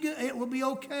will be good. It will be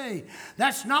okay.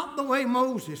 That's not the way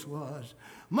Moses was.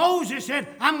 Moses said,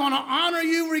 I'm going to honor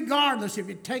you regardless. If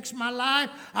it takes my life,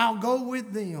 I'll go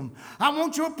with them. I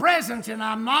want your presence, and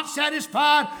I'm not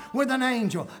satisfied with an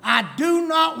angel. I do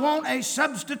not want a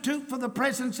substitute for the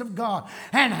presence of God.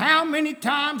 And how many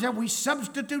times have we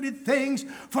substituted things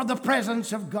for the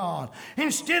presence of God?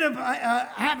 Instead of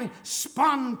having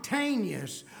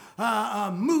spontaneous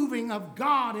moving of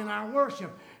God in our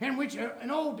worship, in which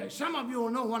in old days, some of you will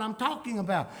know what I'm talking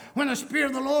about, when the Spirit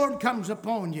of the Lord comes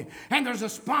upon you and there's a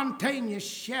spontaneous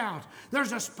shout,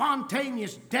 there's a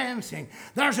spontaneous dancing,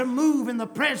 there's a move in the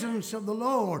presence of the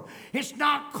Lord. It's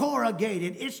not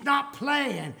corrugated, it's not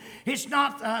playing, it's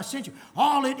not sensual.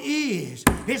 All it is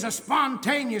a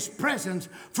spontaneous presence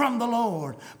from the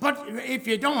Lord. But if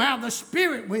you don't have the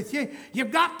Spirit with you,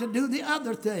 you've got to do the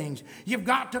other things. You've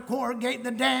got to corrugate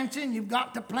the dancing, you've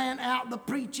got to plan out the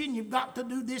preaching, you've got to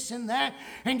do this and that,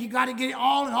 and you got to get it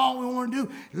all, and all we want to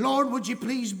do, Lord, would you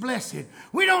please bless it?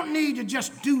 We don't need to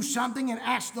just do something and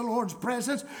ask the Lord's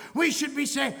presence. We should be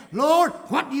saying, Lord,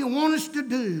 what do you want us to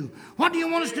do? What do you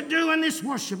want us to do in this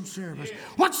worship service?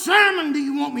 What sermon do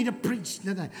you want me to preach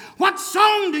today? What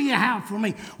song do you have for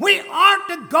me? We are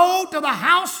to go to the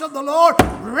house of the Lord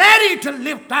ready to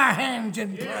lift our hands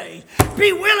in praise.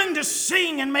 Be willing to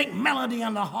sing and make melody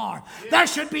on the heart. There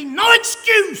should be no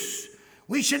excuse.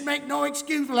 We should make no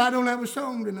excuse. Well, I don't have a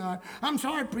song tonight. I'm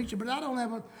sorry, preacher, but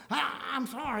I'm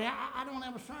sorry, I don't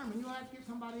have a sermon. You'll have to get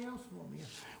somebody else for me.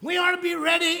 We ought to be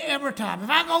ready every time. If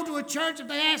I go to a church, if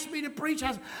they ask me to preach,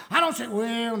 I don't say,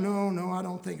 well, no, I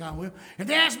don't think I will. If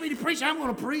they ask me to preach, I'm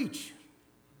going to preach.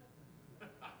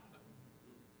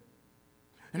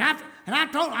 And I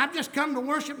told them, I've just come to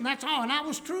worship, and that's all. And I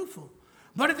was truthful.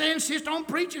 But if they insist on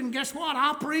preaching, guess what?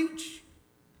 I'll preach.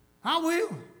 I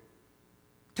will.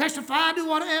 Testify, do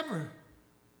whatever.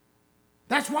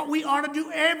 That's what we ought to do.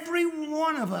 Every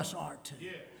one of us ought to.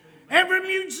 Yeah. Every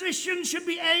musician should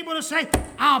be able to say,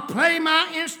 I'll play my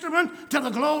instrument to the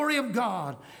glory of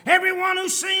God. Everyone who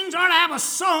sings ought to have a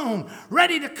song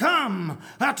ready to come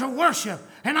to worship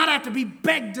and not have to be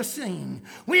begged to sing.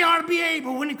 We ought to be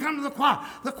able, when you come to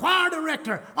the choir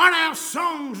director ought to have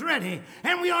songs ready,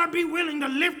 and we ought to be willing to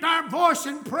lift our voice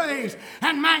in praise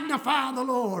and magnify the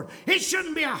Lord. It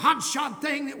shouldn't be a hotshot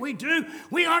thing that we do.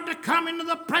 We ought to come into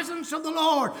the presence of the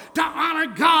Lord to honor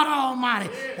God Almighty.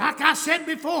 Like I said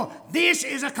before, this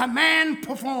is a command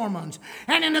performance.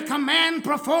 And in a command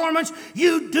performance,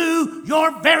 you do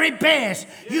your very best.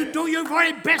 You do your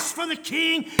very best for the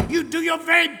king. You do your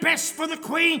very best for the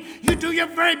queen. You do your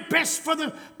very best for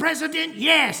the president.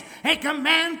 Yes, a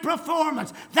command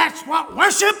performance. That's what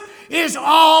worship is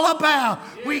all about.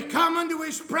 Yeah. We come into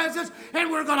his presence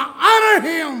and we're going to honor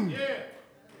him. Yeah.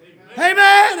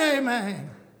 Amen. Amen. Amen.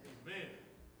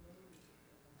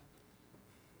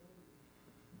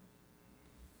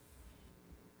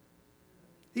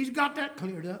 He's got that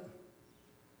cleared up.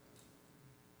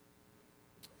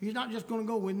 He's not just going to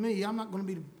go with me. I'm not going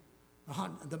to be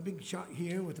the big shot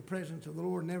here with the presence of the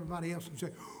Lord and everybody else and say,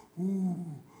 ooh,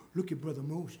 look at Brother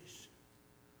Moses,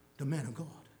 the man of God.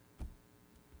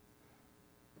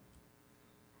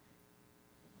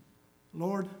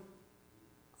 Lord,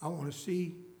 I want to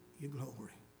see your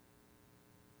glory.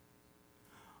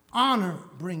 Honor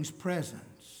brings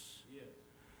presence,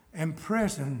 and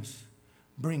presence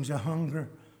brings a hunger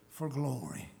for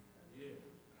glory.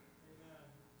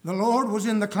 The Lord was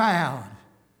in the cloud,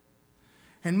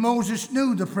 and Moses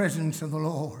knew the presence of the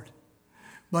Lord,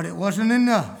 but it wasn't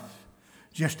enough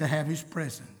just to have his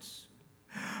presence.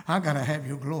 I got to have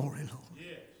your glory,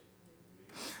 Lord.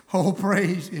 Oh,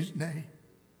 praise his name.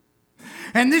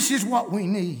 And this is what we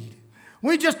need.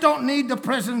 We just don't need the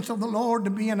presence of the Lord to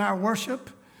be in our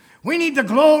worship. We need the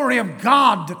glory of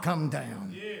God to come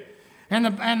down.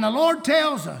 And the Lord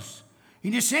tells us, he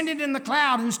descended in the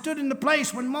cloud and stood in the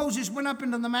place when Moses went up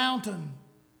into the mountain.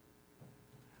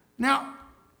 Now,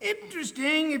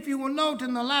 interesting, if you will note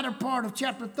in the latter part of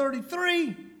chapter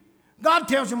 33, God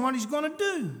tells him what he's going to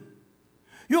do.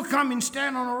 You'll come and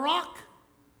stand on a rock.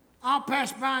 I'll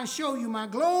pass by and show you my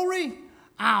glory.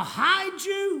 I'll hide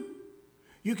you.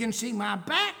 You can see my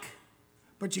back,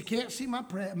 but you can't see my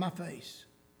face.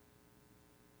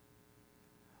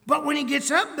 But when he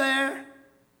gets up there,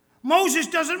 Moses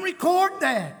doesn't record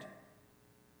that.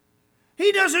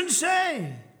 He doesn't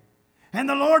say, and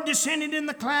the Lord descended in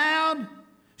the cloud,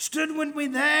 stood with me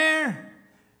there,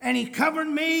 and he covered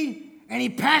me, and he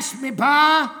passed me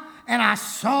by, and I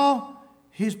saw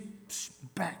his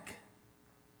back.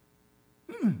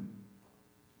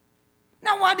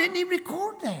 Now, why didn't he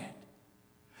record that?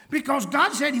 Because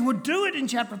God said he would do it in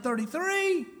chapter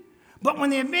 33. But when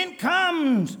the event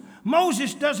comes,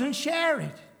 Moses doesn't share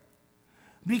it.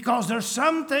 Because there's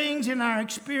some things in our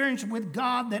experience with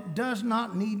God that does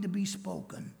not need to be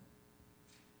spoken.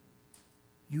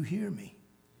 You hear me?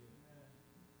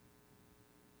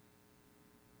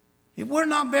 If we're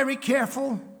not very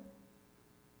careful,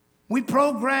 we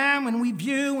program and we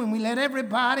view and we let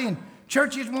everybody, and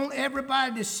churches want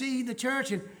everybody to see the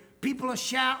church, and people are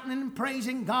shouting and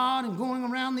praising God and going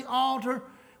around the altar.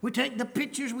 We take the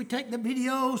pictures, we take the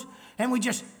videos, and we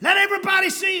just let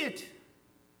everybody see it.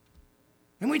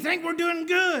 And we think we're doing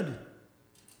good.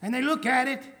 And they look at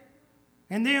it,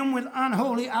 and then with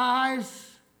unholy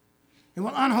eyes and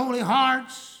with unholy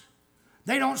hearts,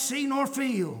 they don't see nor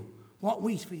feel what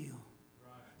we feel.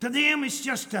 To them, it's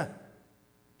just a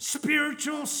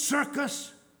spiritual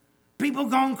circus, people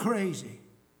gone crazy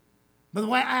by the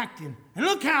way acting. And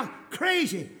look how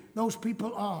crazy those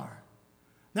people are.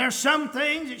 There are some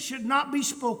things that should not be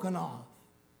spoken of.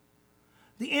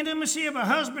 The intimacy of a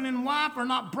husband and wife are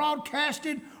not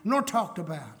broadcasted nor talked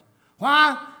about.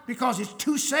 Why? Because it's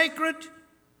too sacred,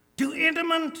 too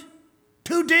intimate,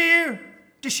 too dear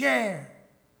to share.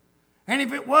 And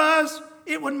if it was,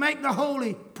 it would make the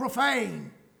holy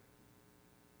profane.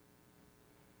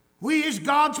 We as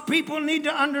God's people need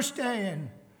to understand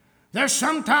there's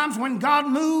sometimes when God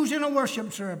moves in a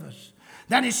worship service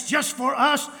that it's just for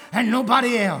us and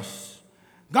nobody else.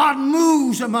 God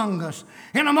moves among us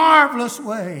in a marvelous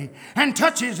way and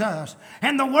touches us.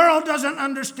 And the world doesn't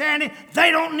understand it. They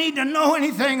don't need to know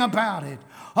anything about it.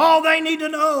 All they need to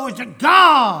know is that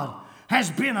God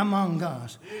has been among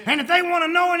us. And if they want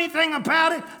to know anything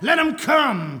about it, let them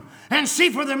come and see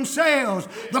for themselves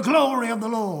the glory of the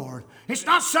Lord. It's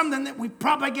not something that we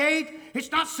propagate.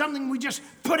 It's not something we just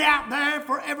put out there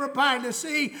for everybody to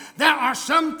see. There are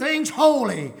some things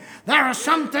holy. There are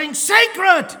some things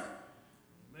sacred.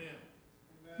 Amen.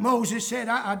 Moses said,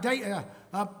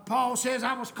 Paul says,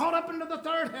 I was caught up into the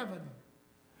third heaven.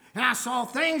 And I saw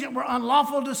things that were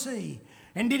unlawful to see.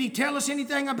 And did he tell us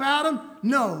anything about them?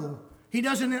 No, he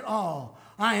doesn't at all.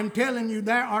 I am telling you,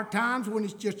 there are times when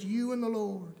it's just you and the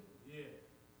Lord.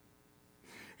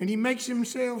 And he makes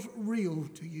himself real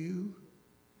to you.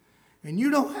 And you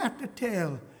don't have to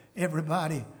tell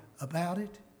everybody about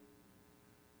it.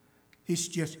 It's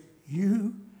just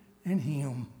you and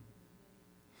him.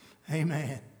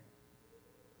 Amen.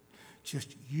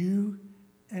 Just you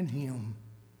and him.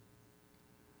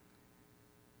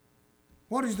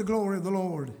 What is the glory of the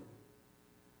Lord?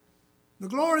 The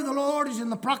glory of the Lord is in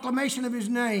the proclamation of his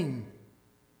name.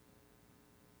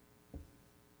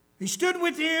 He stood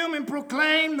with him and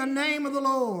proclaimed the name of the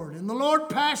Lord. And the Lord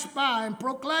passed by and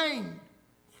proclaimed.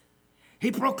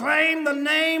 He proclaimed the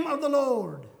name of the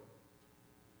Lord.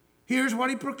 Here's what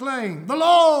he proclaimed. The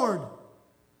Lord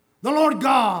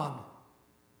God.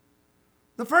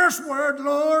 The first word,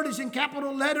 Lord, is in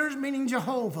capital letters, meaning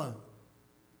Jehovah.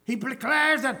 He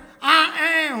declares that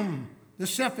I am the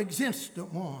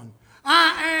self-existent one.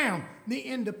 I am the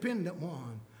independent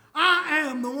one. I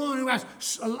am the one who has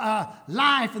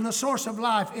life and the source of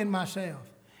life in myself.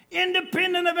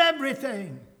 Independent of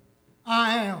everything,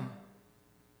 I am.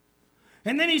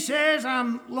 And then he says,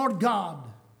 I'm Lord God.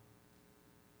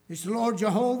 It's the Lord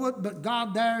Jehovah, but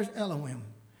God there is Elohim.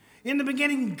 In the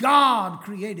beginning, God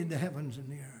created the heavens and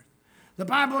the earth. The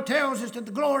Bible tells us that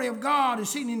the glory of God is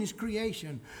seen in his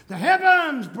creation. The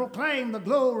heavens proclaim the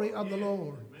glory of the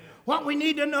Lord. What we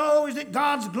need to know is that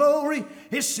God's glory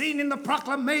is seen in the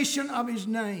proclamation of his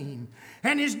name.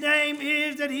 And his name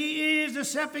is that he is the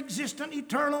self-existent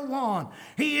eternal one.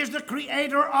 He is the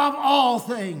creator of all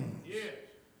things. Yes.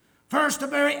 First, the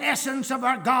very essence of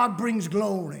our God brings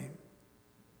glory.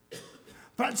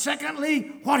 But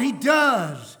secondly, what he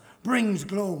does brings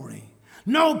glory.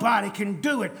 Nobody can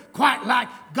do it quite like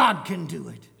God can do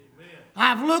it. Amen.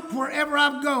 I've looked wherever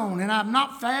I've gone, and I've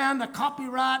not found a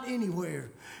copyright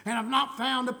anywhere. And I've not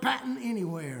found a patent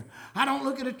anywhere. I don't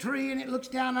look at a tree and it looks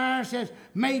down there and says,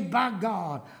 made by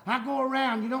God. I go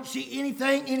around, you don't see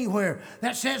anything anywhere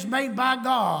that says made by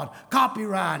God,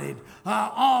 copyrighted,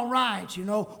 all rights, you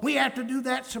know. We have to do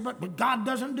that, but God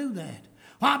doesn't do that.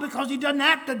 Why? Because he doesn't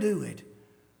have to do it.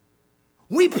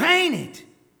 We paint it.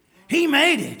 He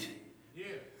made it. Yeah.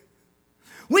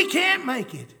 We can't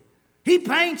make it. He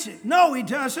paints it. No, he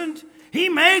doesn't. He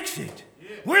makes it.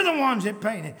 We're the ones that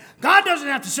paint it. God doesn't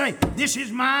have to say, this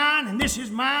is mine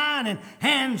and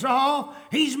hands off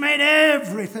He's made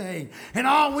everything. And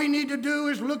all we need to do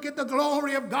is look at the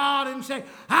glory of God and say,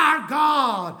 our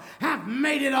God hath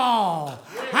made it all.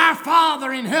 Our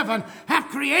Father in heaven hath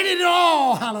created it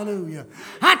all. Hallelujah.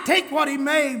 I take what He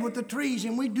made with the trees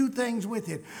and we do things with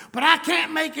it. But I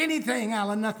can't make anything out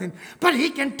of nothing. But He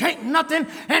can take nothing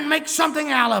and make something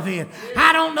out of it.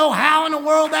 I don't know how in the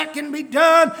world that can be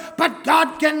done, but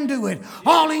God can do it.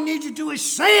 All He needs to do is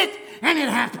say it and it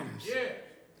happens.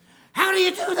 How do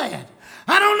you do that?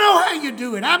 I don't know how you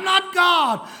do it. I'm not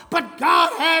God. But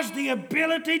God has the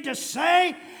ability to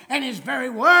say, and His very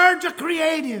words are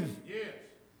creative.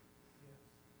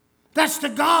 That's the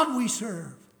God we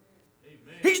serve.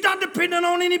 He's not dependent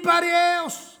on anybody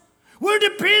else. We're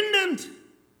dependent.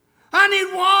 I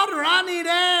need water. I need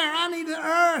air. I need the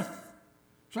earth.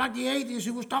 It's like the atheist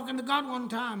who was talking to God one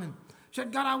time and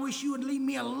said, God, I wish you would leave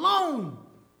me alone.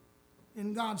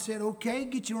 And God said, okay,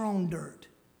 get your own dirt.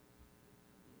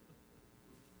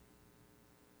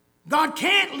 God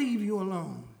can't leave you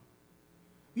alone.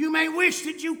 You may wish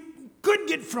that you could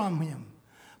get from Him.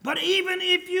 But even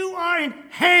if you are in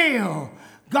hell,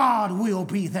 God will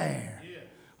be there.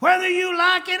 Whether you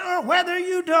like it or whether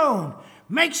you don't,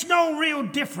 makes no real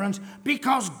difference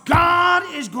because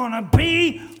God is going to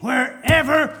be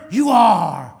wherever you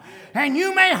are. And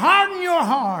you may harden your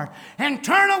heart and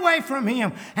turn away from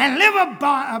Him and live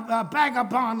a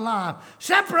vagabond life,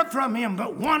 separate from Him.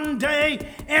 But one day,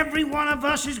 every one of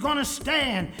us is going to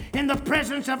stand in the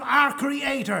presence of our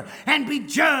Creator and be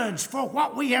judged for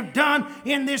what we have done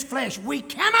in this flesh. We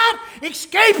cannot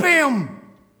escape Him.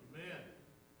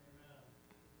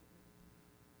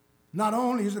 Not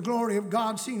only is the glory of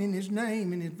God seen in His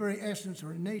name, in His very essence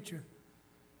or nature,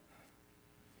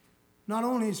 not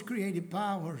only His creative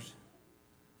powers,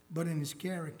 but in His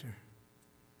character.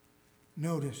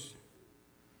 Notice,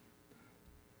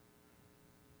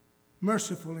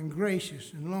 merciful and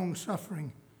gracious and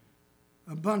long-suffering,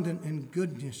 abundant in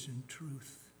goodness and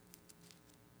truth,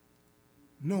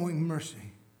 knowing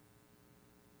mercy.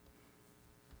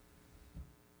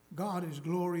 God is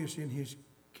glorious in His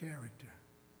character.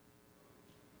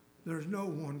 There's no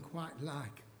one quite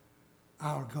like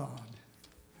our God.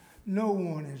 No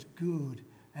one as good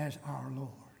as our Lord.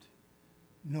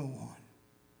 No one.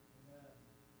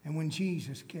 And when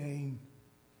Jesus came,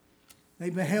 they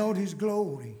beheld His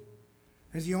glory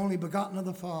as the only begotten of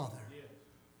the Father,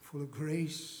 full of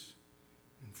grace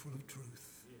and full of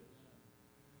truth.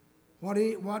 What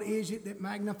is it that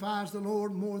magnifies the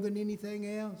Lord more than anything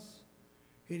else?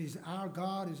 It is our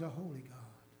God is a holy God.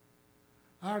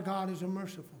 Our God is a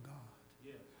merciful God.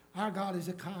 Our God is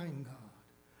a kind God.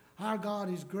 Our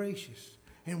God is gracious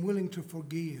and willing to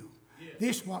forgive.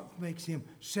 This is what makes Him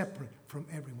separate from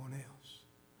everyone else.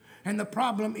 And the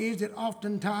problem is that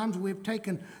oftentimes we've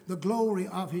taken the glory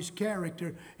of His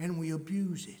character and we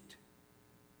abuse it.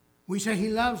 We say, He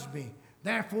loves me,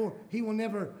 therefore He will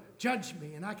never judge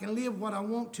me, and I can live what I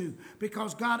want to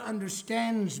because God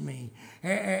understands me,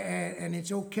 and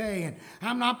it's okay. And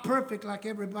I'm not perfect like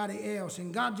everybody else,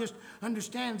 and God just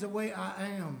understands the way I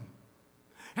am.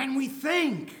 And we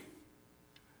think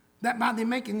that by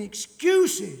making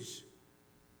excuses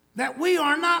that we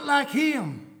are not like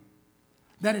Him,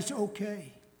 that it's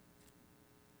okay.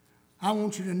 I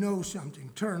want you to know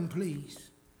something. Turn, please,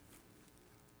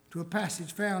 to a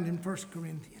passage found in 1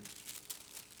 Corinthians.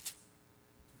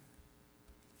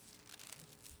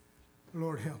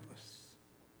 Lord, help us.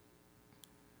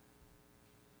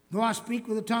 Though I speak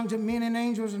with the tongues of men and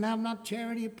angels and have not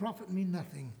charity, it profit me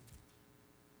nothing.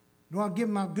 Though I give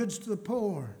my goods to the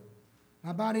poor,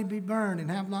 my body be burned, and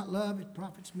have not love, it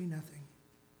profits me nothing.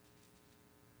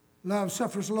 Love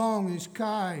suffers long and is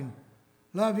kind.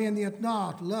 Love envieth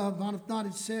not. Love vaunteth not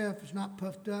itself, is not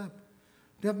puffed up,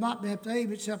 doth not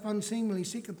behave itself unseemly,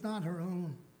 seeketh not her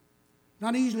own.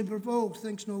 Not easily provoked,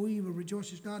 thinks no evil,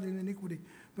 rejoices not in iniquity,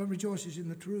 but rejoices in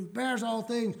the truth. Bears all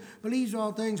things, believes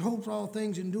all things, hopes all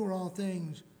things, endure all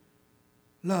things.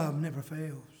 Love never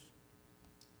fails.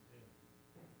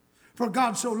 For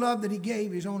God so loved that He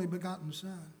gave His only begotten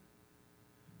Son.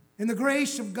 In the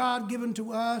grace of God given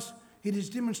to us, it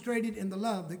is demonstrated in the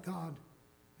love that God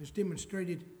has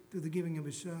demonstrated through the giving of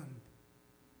His Son.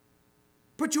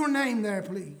 Put your name there,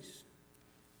 please.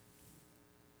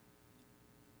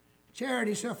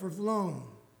 Charity suffereth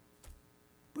long.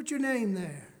 Put your name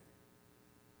there.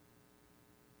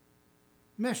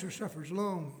 Messer suffers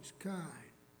long, is kind,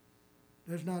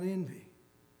 does not envy,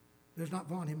 does not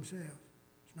vaunt himself,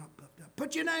 is not puffed up.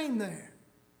 Put your name there.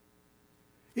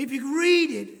 If you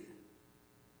read it,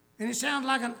 and it sounds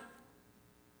like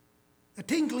a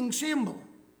tinkling cymbal,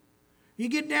 you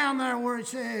get down there where it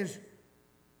says,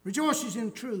 rejoices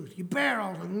in truth. You bear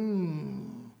all the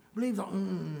believes all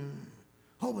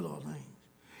hope with all things.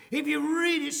 If you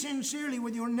read it sincerely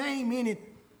with your name in it,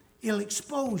 it'll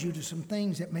expose you to some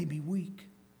things that may be weak.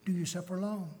 Do you suffer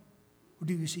alone? Or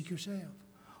do you seek yourself?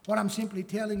 What I'm simply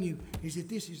telling you is that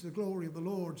this is the glory of the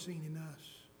Lord seen in us.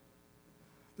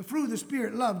 The fruit of the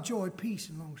Spirit, love, joy, peace,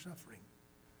 and long-suffering.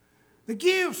 The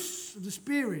gifts of the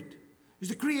Spirit is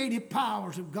the creative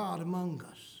powers of God among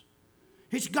us.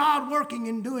 It's God working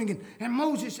and doing it. And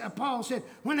Moses, Paul said,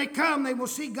 when they come, they will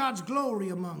see God's glory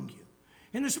among you.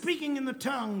 In the speaking in the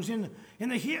tongues, in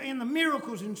the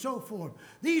miracles and so forth.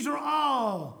 These are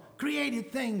all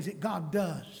created things that God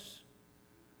does.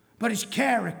 But His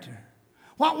character.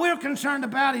 What we're concerned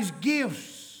about is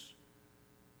gifts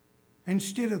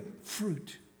instead of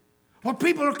fruit. What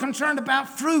people are concerned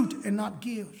about fruit and not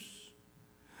gifts.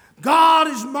 God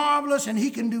is marvelous and He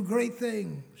can do great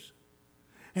things.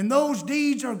 And those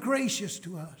deeds are gracious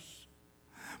to us.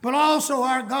 But also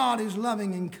our God is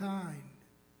loving and kind.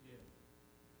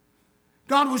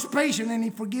 God was patient and He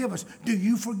forgave us. Do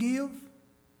you forgive?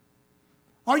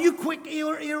 Are you quick,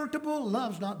 irritable?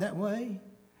 Love's not that way.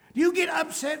 Do you get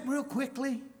upset real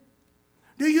quickly?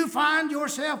 Do you find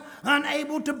yourself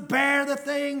unable to bear the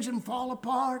things and fall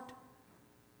apart?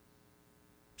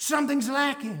 Something's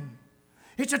lacking.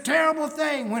 It's a terrible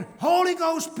thing when Holy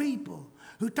Ghost people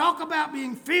who talk about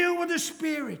being filled with the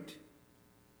Spirit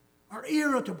are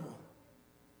irritable,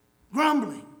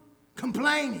 grumbling,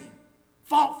 complaining,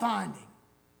 fault-finding,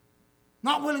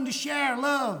 not willing to share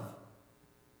love,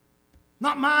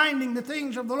 not minding the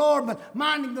things of the Lord, but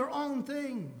minding their own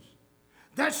things.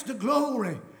 That's the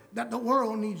glory that the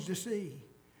world needs to see.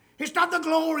 It's not the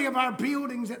glory of our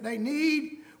buildings that they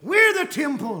need. We're the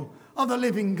temple of the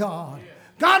living God.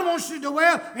 God wants to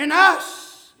dwell in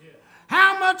us.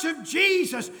 How much of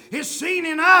Jesus is seen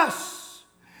in us?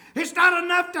 It's not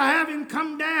enough to have Him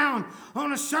come down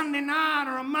on a Sunday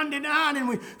night or a Monday night and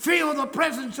we feel the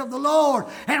presence of the Lord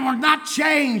and we're not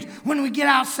changed when we get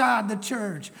outside the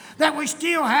church. That we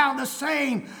still have the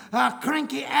same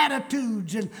cranky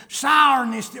attitudes and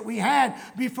sourness that we had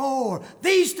before.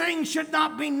 These things should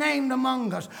not be named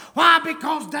among us. Why?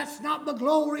 Because that's not the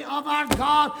glory of our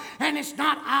God and it's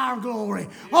not our glory.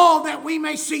 Oh, that we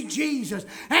may see Jesus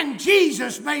and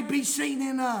Jesus may be seen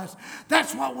in us.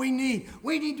 That's what we need.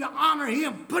 We need to honor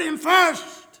Him. Put Him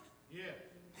first.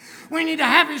 We need to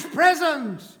have His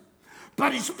presence.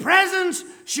 But His presence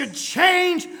should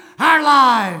change our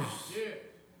lives.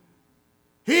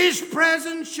 His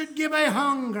presence should give a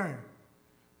hunger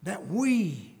that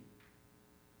we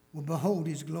will behold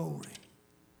His glory.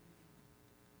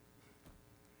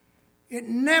 It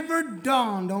never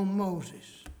dawned on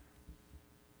Moses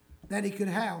that he could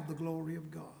have the glory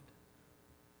of God.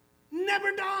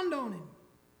 Never dawned on him.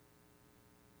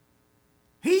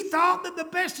 He thought that the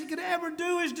best he could ever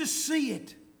do is to see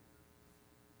it.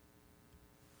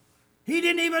 He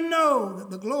didn't even know that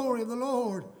the glory of the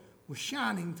Lord was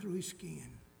shining through his skin.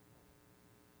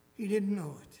 He didn't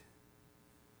know it.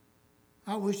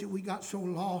 I wish that we got so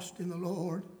lost in the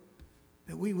Lord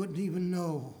that we wouldn't even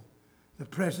know the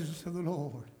presence of the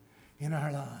Lord in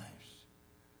our lives.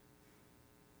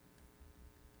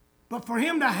 But for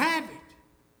him to have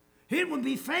it would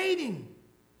be fading.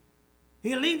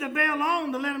 He'll leave the veil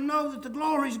on to let him know that the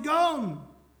glory's gone.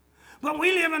 But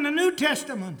we live in the New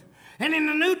Testament. And in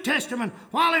the New Testament,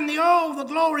 while in the Old the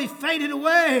glory faded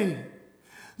away,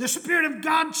 the Spirit of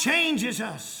God changes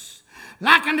us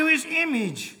like unto His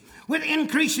image with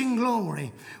increasing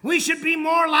glory. We should be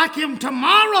more like Him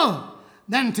tomorrow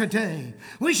than today.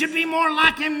 We should be more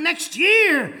like Him next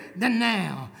year than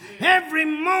now. Every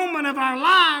moment of our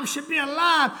lives should be a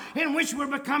life in which we're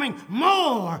becoming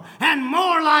more and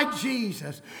more like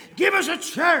Jesus. Give us a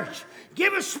church.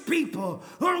 Give us people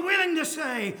who are willing to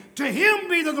say, to Him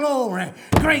be the glory,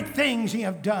 great things He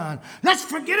have done. Let's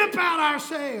forget about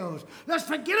ourselves. Let's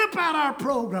forget about our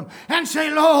program and say,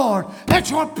 Lord,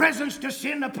 let your presence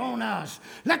descend upon us.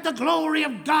 Let the glory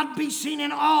of God be seen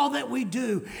in all that we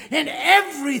do, in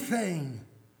everything.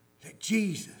 Let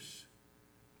Jesus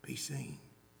be seen.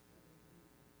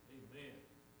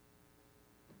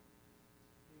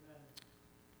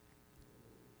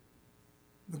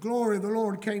 The glory of the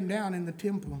Lord came down in the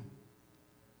temple.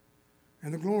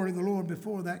 And the glory of the Lord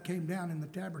before that came down in the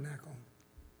tabernacle.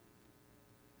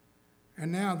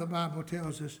 And now the Bible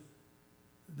tells us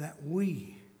that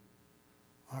we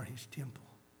are His temple.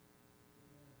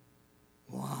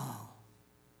 Wow.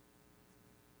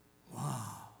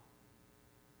 Wow.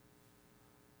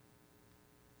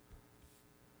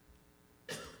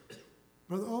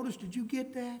 Brother Otis, did you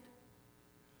get that?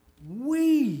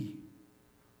 We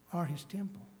are His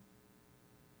temple.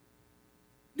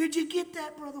 Did you get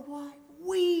that, Brother White?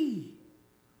 We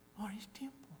are his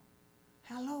temple.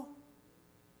 Hello?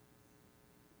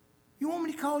 You want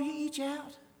me to call you each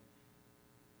out?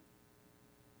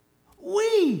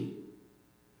 We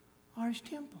are his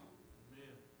temple.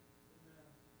 Amen.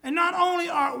 And not only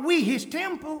are we his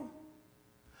temple,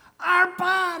 our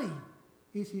body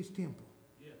is his temple.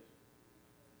 Yes.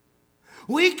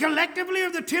 We collectively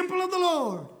are the temple of the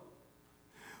Lord.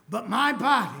 But my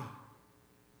body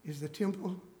is the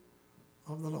temple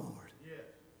of the Lord. Yes.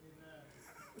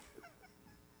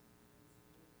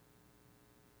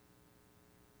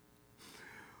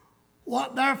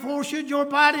 What therefore should your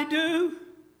body do?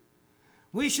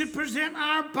 We should present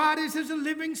our bodies as a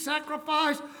living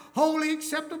sacrifice, wholly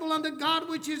acceptable unto God,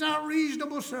 which is our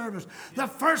reasonable service. The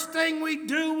first thing we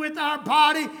do with our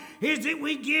body is that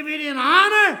we give it in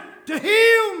honor to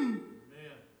Him.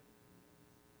 Amen.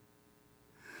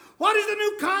 What is the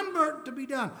new convert to be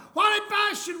done? What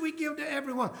advice should we give to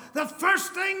everyone? The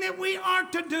first thing that we are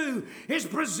to do is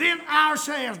present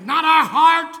ourselves, not our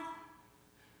heart,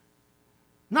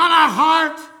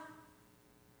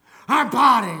 our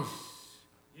bodies.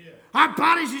 Our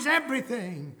bodies is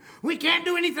everything. We can't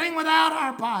do anything without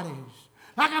our bodies.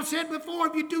 Like I've said before,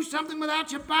 if you do something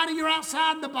without your body, you're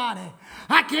outside the body.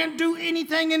 I can't do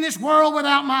anything in this world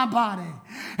without my body.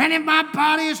 And if my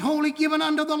body is wholly given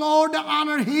unto the Lord to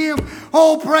honor Him,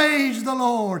 oh, praise the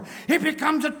Lord. It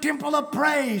becomes a temple of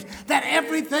praise that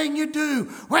everything you do,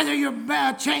 whether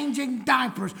you're changing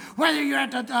diapers, whether you're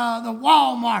at the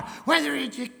Walmart, whether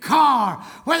it's your car,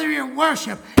 whether you're in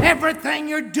worship, everything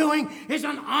you're doing is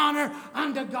an honor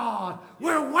unto God.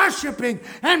 We're worshiping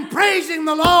and praising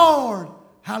the Lord.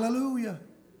 Hallelujah.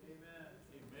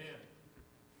 Amen.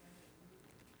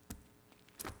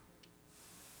 Amen.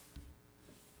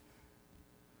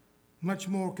 Much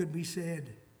more could be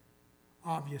said,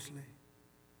 obviously.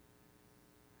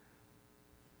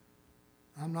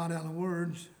 I'm not out of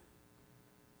words,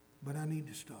 but I need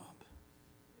to stop.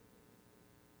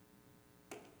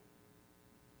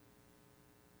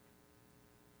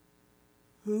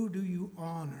 Who do you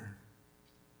honor?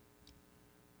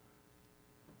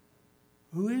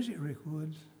 Who is it, Rick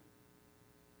Woods?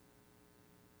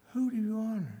 Who do you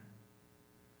honor?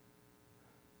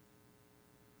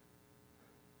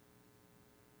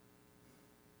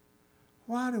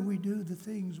 Why do we do the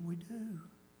things we do?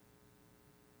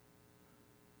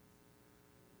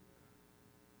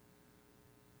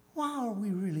 Why are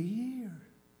we really here?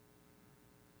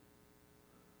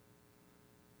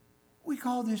 We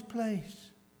call this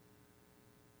place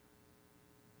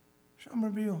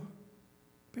Summerville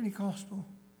Pentecostal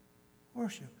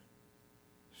Worship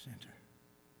Center.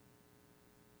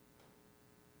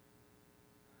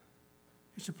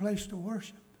 It's a place to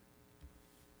worship.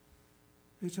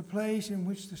 It's a place in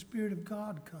which the Spirit of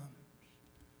God comes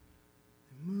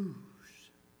and moves.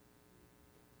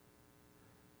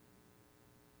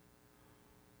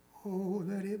 Oh,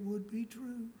 that it would be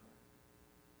true.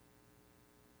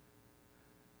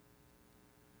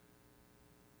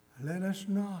 Let us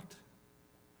not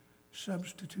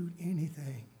substitute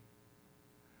anything.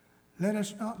 Let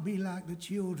us not be like the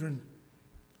children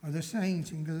or the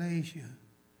saints in Galatia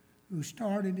who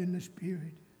started in the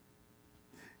Spirit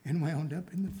and wound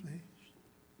up in the flesh.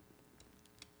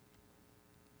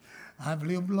 I've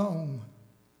lived long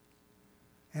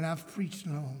and I've preached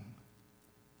long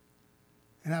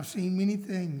and I've seen many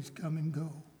things come and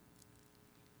go.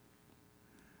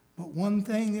 But one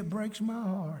thing that breaks my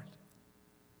heart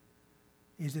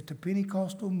is that the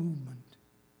Pentecostal movement,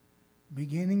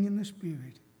 beginning in the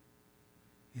Spirit,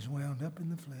 is wound up in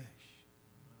the flesh.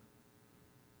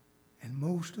 And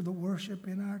most of the worship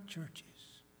in our churches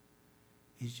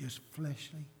is just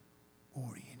fleshly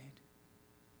oriented.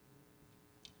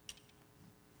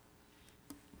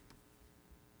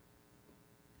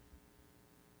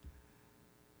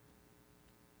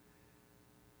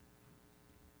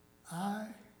 I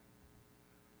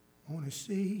want to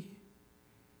see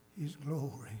His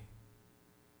glory.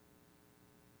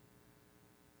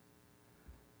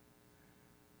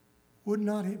 Would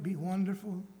not it be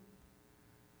wonderful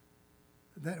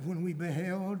that when we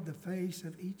beheld the face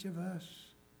of each of us,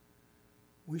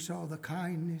 we saw the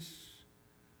kindness,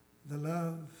 the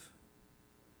love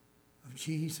of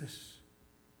Jesus?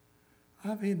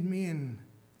 I've had men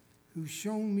who've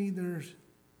shown me their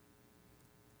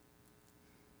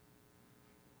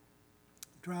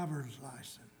driver's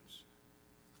license.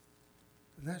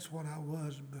 That's what I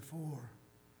was before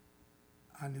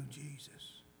I knew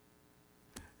Jesus.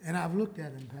 And I've looked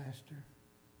at him, Pastor.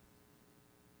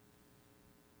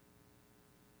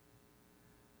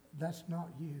 That's not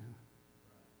you.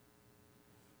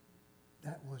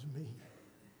 That was me.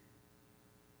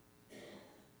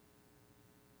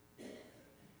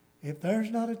 If there's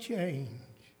not a change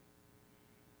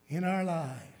in our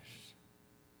lives,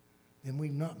 then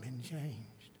we've not been changed.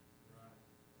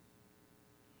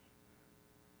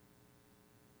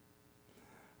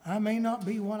 I may not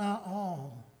be what I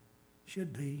all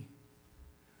should be,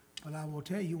 but I will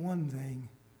tell you one thing,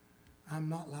 I'm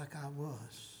not like I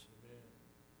was.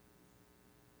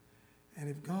 And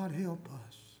if God help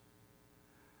us,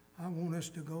 I want us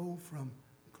to go from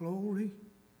glory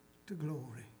to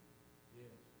glory.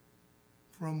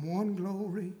 From one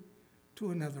glory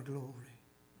to another glory,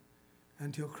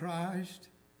 until Christ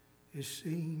is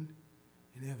seen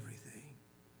in everything.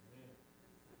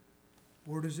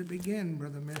 Where does it begin,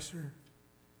 Brother Messer?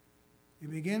 It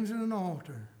begins at an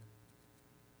altar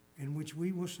in which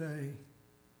we will say,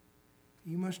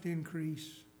 you must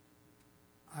increase,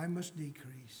 I must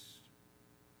decrease,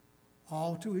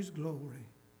 all to his glory.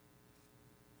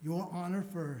 Your honor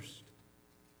first.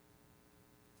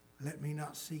 Let me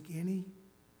not seek any.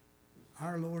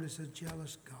 Our Lord is a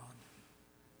jealous God.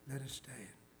 Let us stand.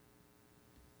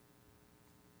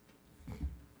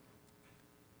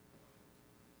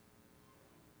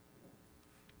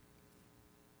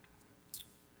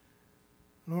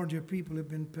 Lord, your people have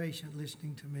been patient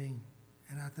listening to me,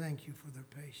 and I thank you for their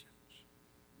patience.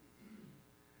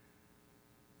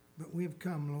 But we have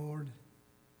come, Lord,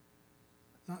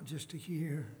 not just to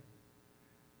hear,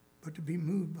 but to be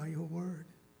moved by your word.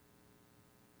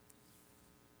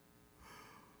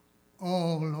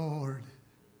 Oh, Lord,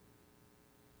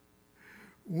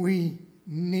 we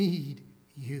need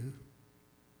you.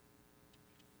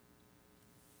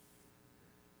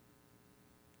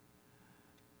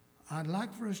 I'd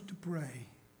like for us to pray,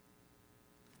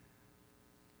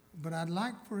 but I'd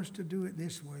like for us to do it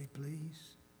this way,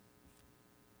 please.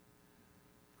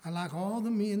 I'd like all the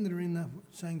men that are in the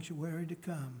sanctuary to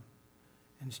come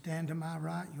and stand to my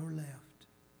right, your left.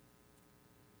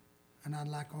 And I'd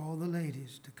like all the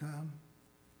ladies to come,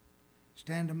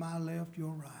 stand to my left,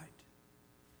 your right.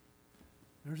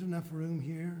 There's enough room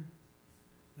here.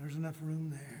 There's enough room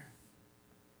there.